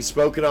already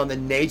spoken on the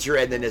nature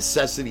and the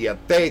necessity of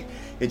faith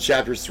in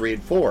chapters 3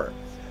 and 4.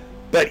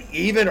 But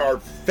even our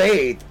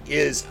faith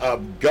is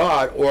of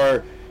God,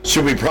 or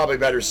should we probably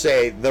better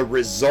say, the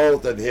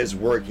result of his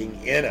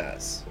working in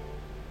us.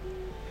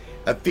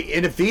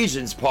 In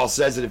Ephesians, Paul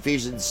says in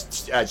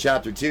Ephesians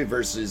chapter 2,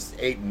 verses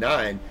 8 and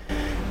 9,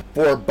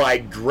 "For by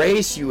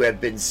grace you have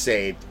been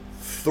saved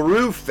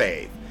through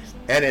faith,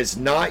 and it's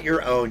not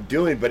your own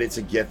doing, but it's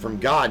a gift from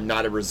God,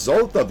 not a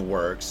result of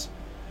works,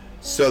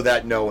 so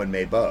that no one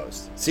may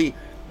boast." See,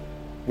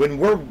 when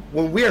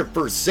we are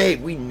first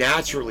saved, we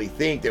naturally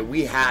think that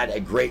we had a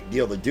great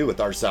deal to do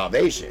with our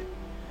salvation.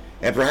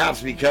 And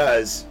perhaps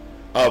because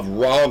of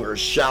wrong or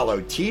shallow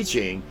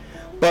teaching,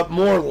 but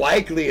more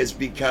likely is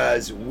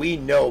because we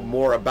know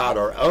more about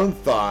our own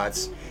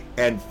thoughts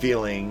and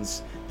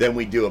feelings than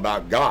we do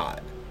about God.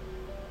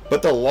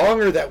 But the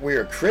longer that we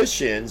are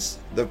Christians,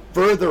 the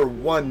further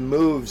one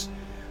moves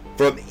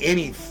from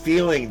any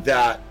feeling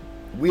that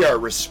we are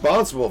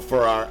responsible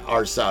for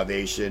our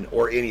salvation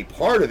or any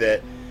part of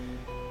it,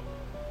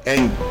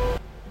 and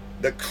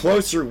the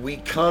closer we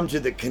come to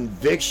the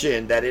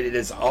conviction that it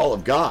is all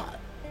of God.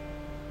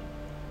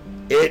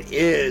 It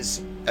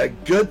is a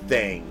good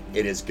thing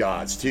it is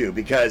God's too,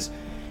 because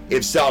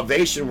if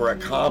salvation were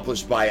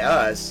accomplished by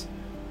us,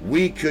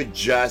 we could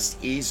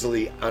just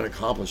easily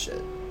unaccomplish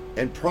it,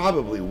 and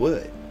probably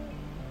would.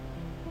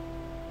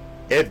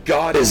 If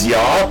God is the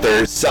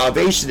author,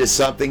 salvation is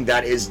something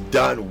that is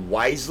done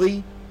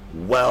wisely,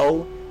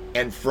 well,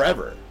 and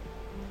forever.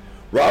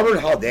 Robert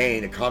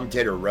Haldane, a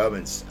commentator of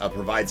Romans,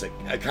 provides a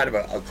kind of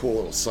a cool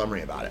little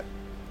summary about it.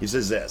 He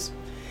says this: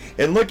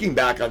 "In looking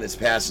back on this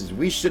passage,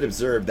 we should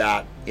observe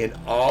that in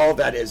all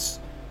that is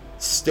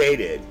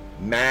stated,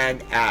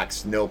 man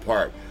acts no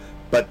part,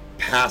 but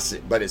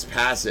is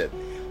passive.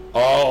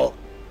 All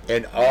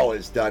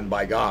is done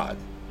by God.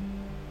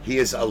 He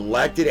is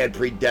elected and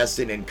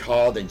predestined and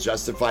called and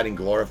justified and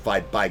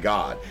glorified by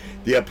God."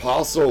 The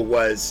apostle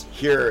was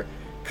here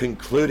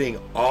concluding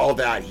all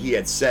that he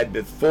had said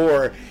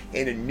before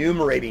in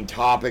enumerating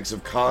topics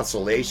of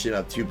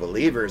consolation to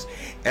believers,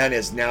 and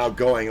is now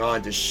going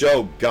on to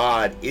show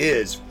God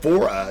is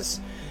for us,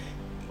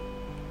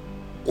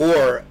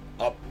 or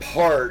a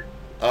part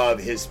of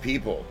his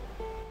people.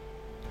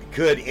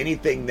 Could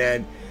anything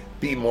then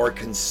be more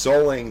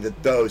consoling to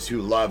those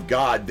who love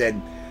God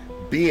than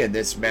be in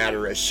this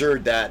matter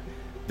assured that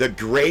the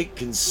great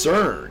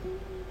concern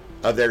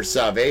of their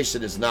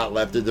salvation is not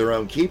left to their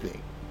own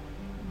keeping?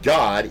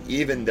 God,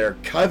 even their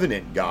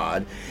covenant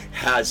God,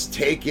 has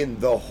taken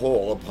the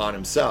whole upon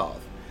himself.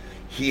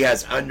 He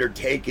has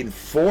undertaken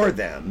for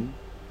them.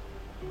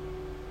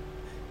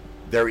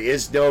 There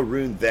is no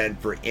room then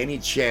for any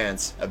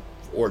chance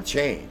or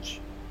change.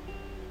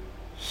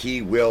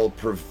 He will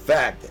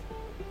perfect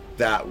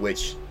that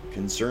which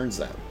concerns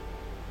them.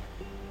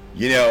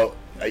 You know,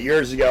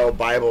 years ago,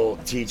 Bible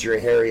teacher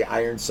Harry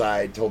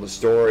Ironside told a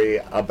story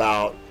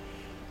about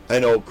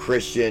an old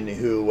Christian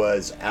who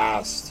was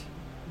asked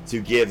to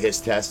give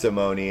his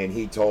testimony, and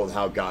he told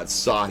how God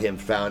sought him,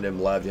 found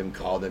him, loved him,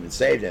 called him, and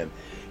saved him,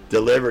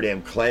 delivered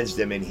him, cleansed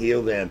him, and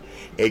healed him,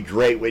 a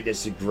great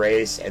witness of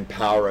grace and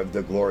power of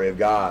the glory of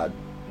God.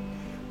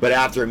 But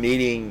after the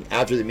meeting,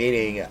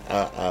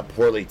 a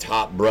poorly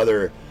taught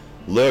brother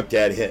looked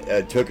at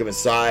him, took him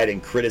aside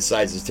and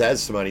criticized his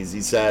testimonies.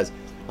 He says,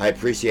 "I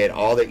appreciate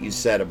all that you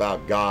said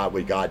about God,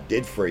 what God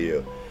did for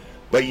you,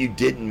 but you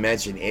didn't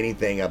mention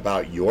anything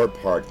about your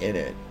part in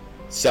it.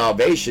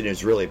 Salvation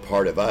is really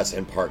part of us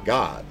and part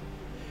God.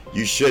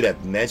 You should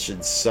have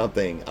mentioned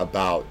something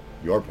about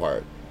your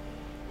part."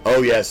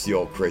 "Oh yes," the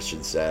old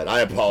Christian said,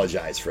 "I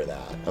apologize for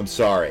that. I'm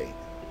sorry.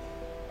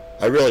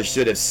 I really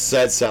should have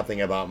said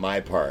something about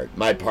my part.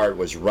 My part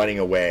was running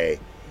away,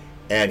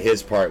 and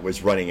his part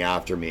was running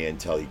after me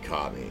until he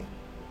caught me."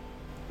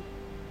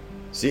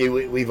 See,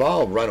 we've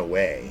all run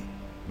away,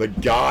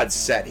 but God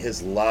set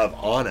his love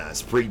on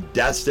us,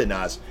 predestined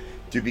us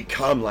to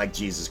become like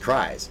Jesus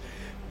Christ,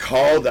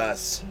 called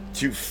us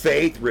to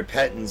faith,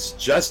 repentance,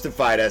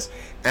 justified us,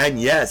 and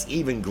yes,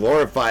 even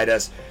glorified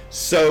us,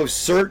 so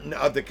certain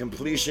of the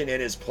completion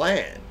in his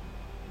plan.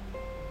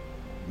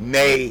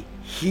 May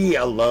he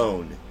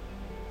alone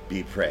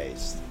be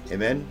praised.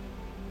 Amen?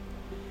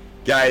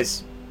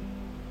 Guys,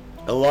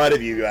 a lot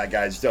of you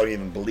guys don't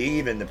even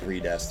believe in the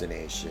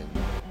predestination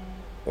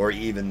or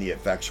even the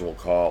effectual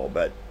call,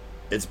 but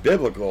it's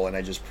biblical, and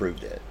I just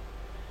proved it.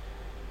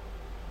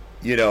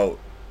 You know,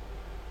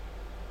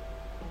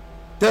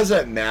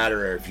 doesn't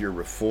matter if you're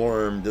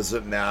Reformed,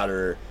 doesn't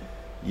matter,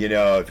 you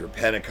know, if you're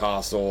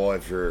Pentecostal,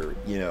 if you're,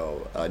 you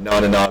know,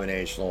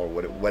 non-denominational or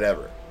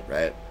whatever,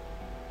 right?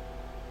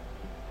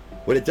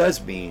 What it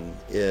does mean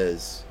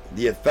is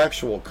the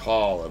effectual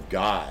call of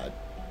God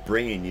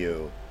bringing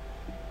you,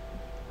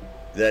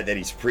 that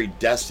he's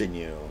predestined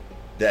you,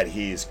 that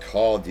he's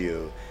called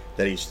you,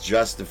 that he's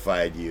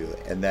justified you,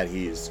 and that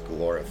he's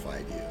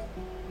glorified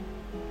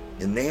you.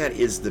 And that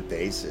is the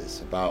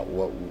basis about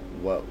what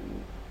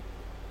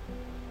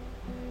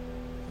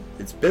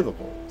it's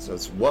biblical. So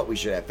it's what we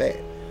should have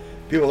faith.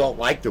 People don't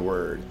like the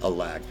word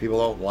elect. People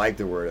don't like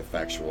the word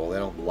effectual. They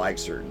don't like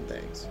certain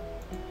things.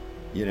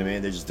 You know what I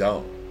mean? They just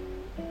don't.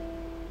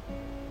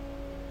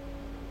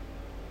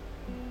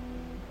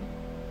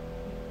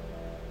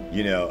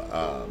 You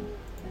know,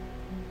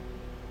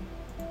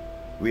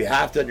 we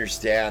have to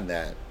understand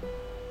that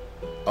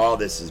all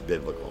this is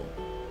biblical.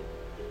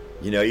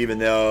 You know, even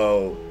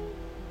though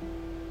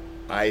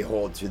I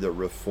hold to the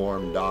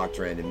Reformed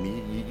doctrine,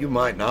 and you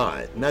might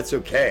not, and that's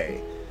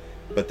okay,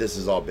 but this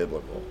is all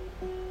biblical,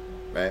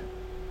 right?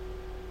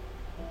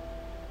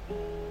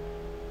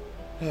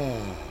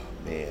 Oh,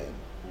 man.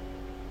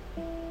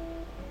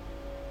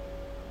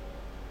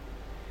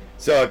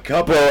 So a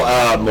couple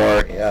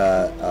more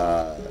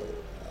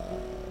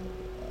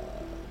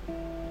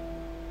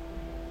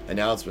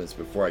announcements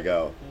before I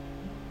go.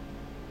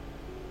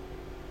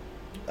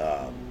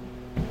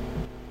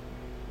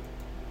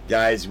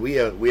 Guys, we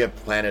have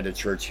planted a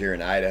church here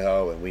in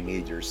Idaho, and we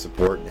need your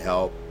support and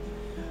help.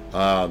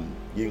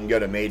 You can go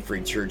to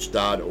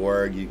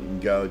madefreechurch.org. You can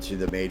go to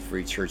the Made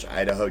Free Church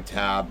Idaho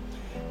tab,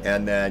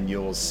 and then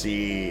you'll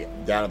see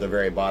down at the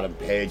very bottom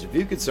page, if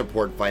you could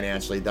support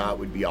financially, that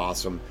would be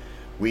awesome.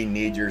 We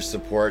need your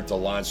support to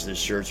launch this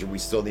church, and we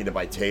still need to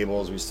buy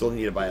tables. We still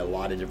need to buy a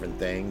lot of different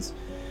things.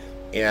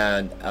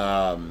 And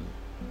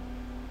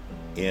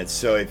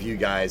so if you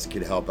guys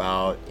could help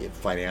out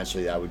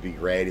financially, that would be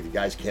great. If you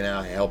guys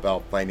cannot help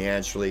out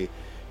financially,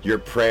 your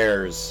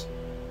prayers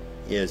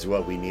is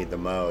what we need the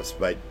most.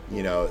 But,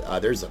 you know,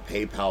 there's a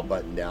PayPal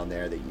button down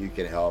there that you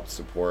can help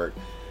support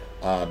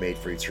Made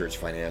Free Church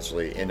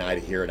financially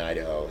here in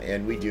Idaho.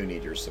 And we do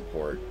need your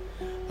support.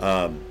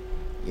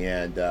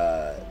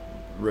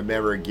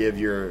 Remember, give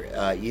your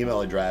email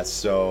address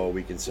so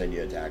we can send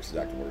you a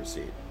tax-deductible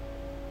receipt.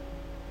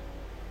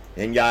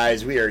 And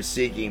guys, we are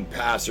seeking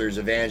pastors,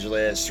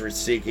 evangelists, we're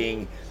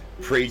seeking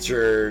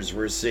preachers,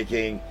 we're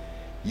seeking,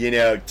 you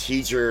know,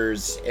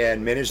 teachers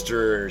and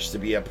ministers to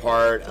be a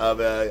part of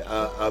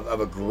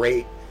a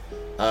great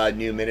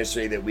new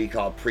ministry that we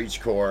call Preach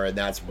Corps, and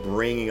that's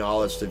bringing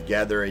all us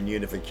together in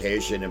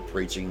unification and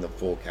preaching the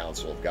full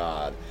counsel of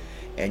God.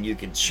 And you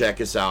can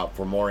check us out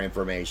for more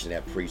information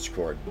at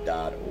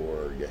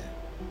preachcorps.org.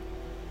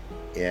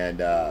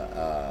 And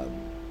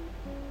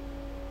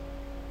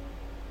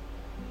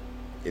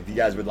if you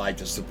guys would like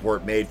to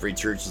support Made Free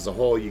Church as a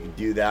whole, you can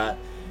do that.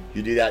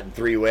 You can do that in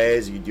 3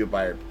 ways. You can do it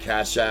by our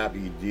Cash App,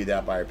 you can do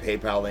that by our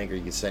PayPal link, or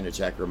you can send a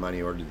check or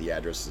money order to the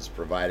address that's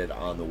provided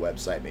on the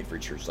website,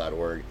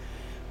 madefreechurch.org.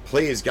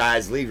 Please,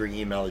 guys, leave your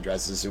email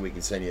addresses so we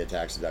can send you a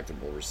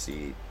tax-deductible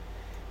receipt.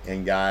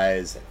 And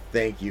guys,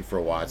 thank you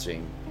for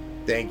watching.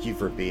 Thank you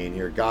for being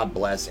here. God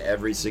bless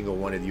every single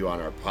one of you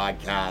on our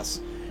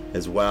podcast,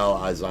 as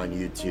well as on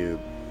YouTube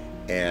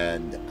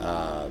and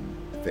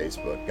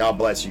Facebook. God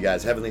bless you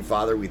guys. Heavenly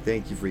Father, we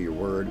thank you for your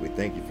word. We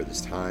thank you for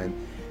this time.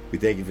 We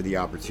thank you for the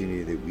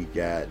opportunity that we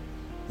get,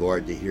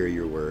 Lord, to hear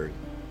your word.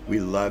 We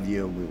love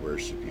you and we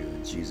worship you.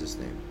 In Jesus'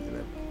 name,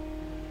 amen.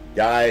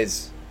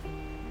 Guys,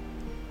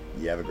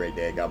 you have a great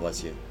day. God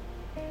bless you.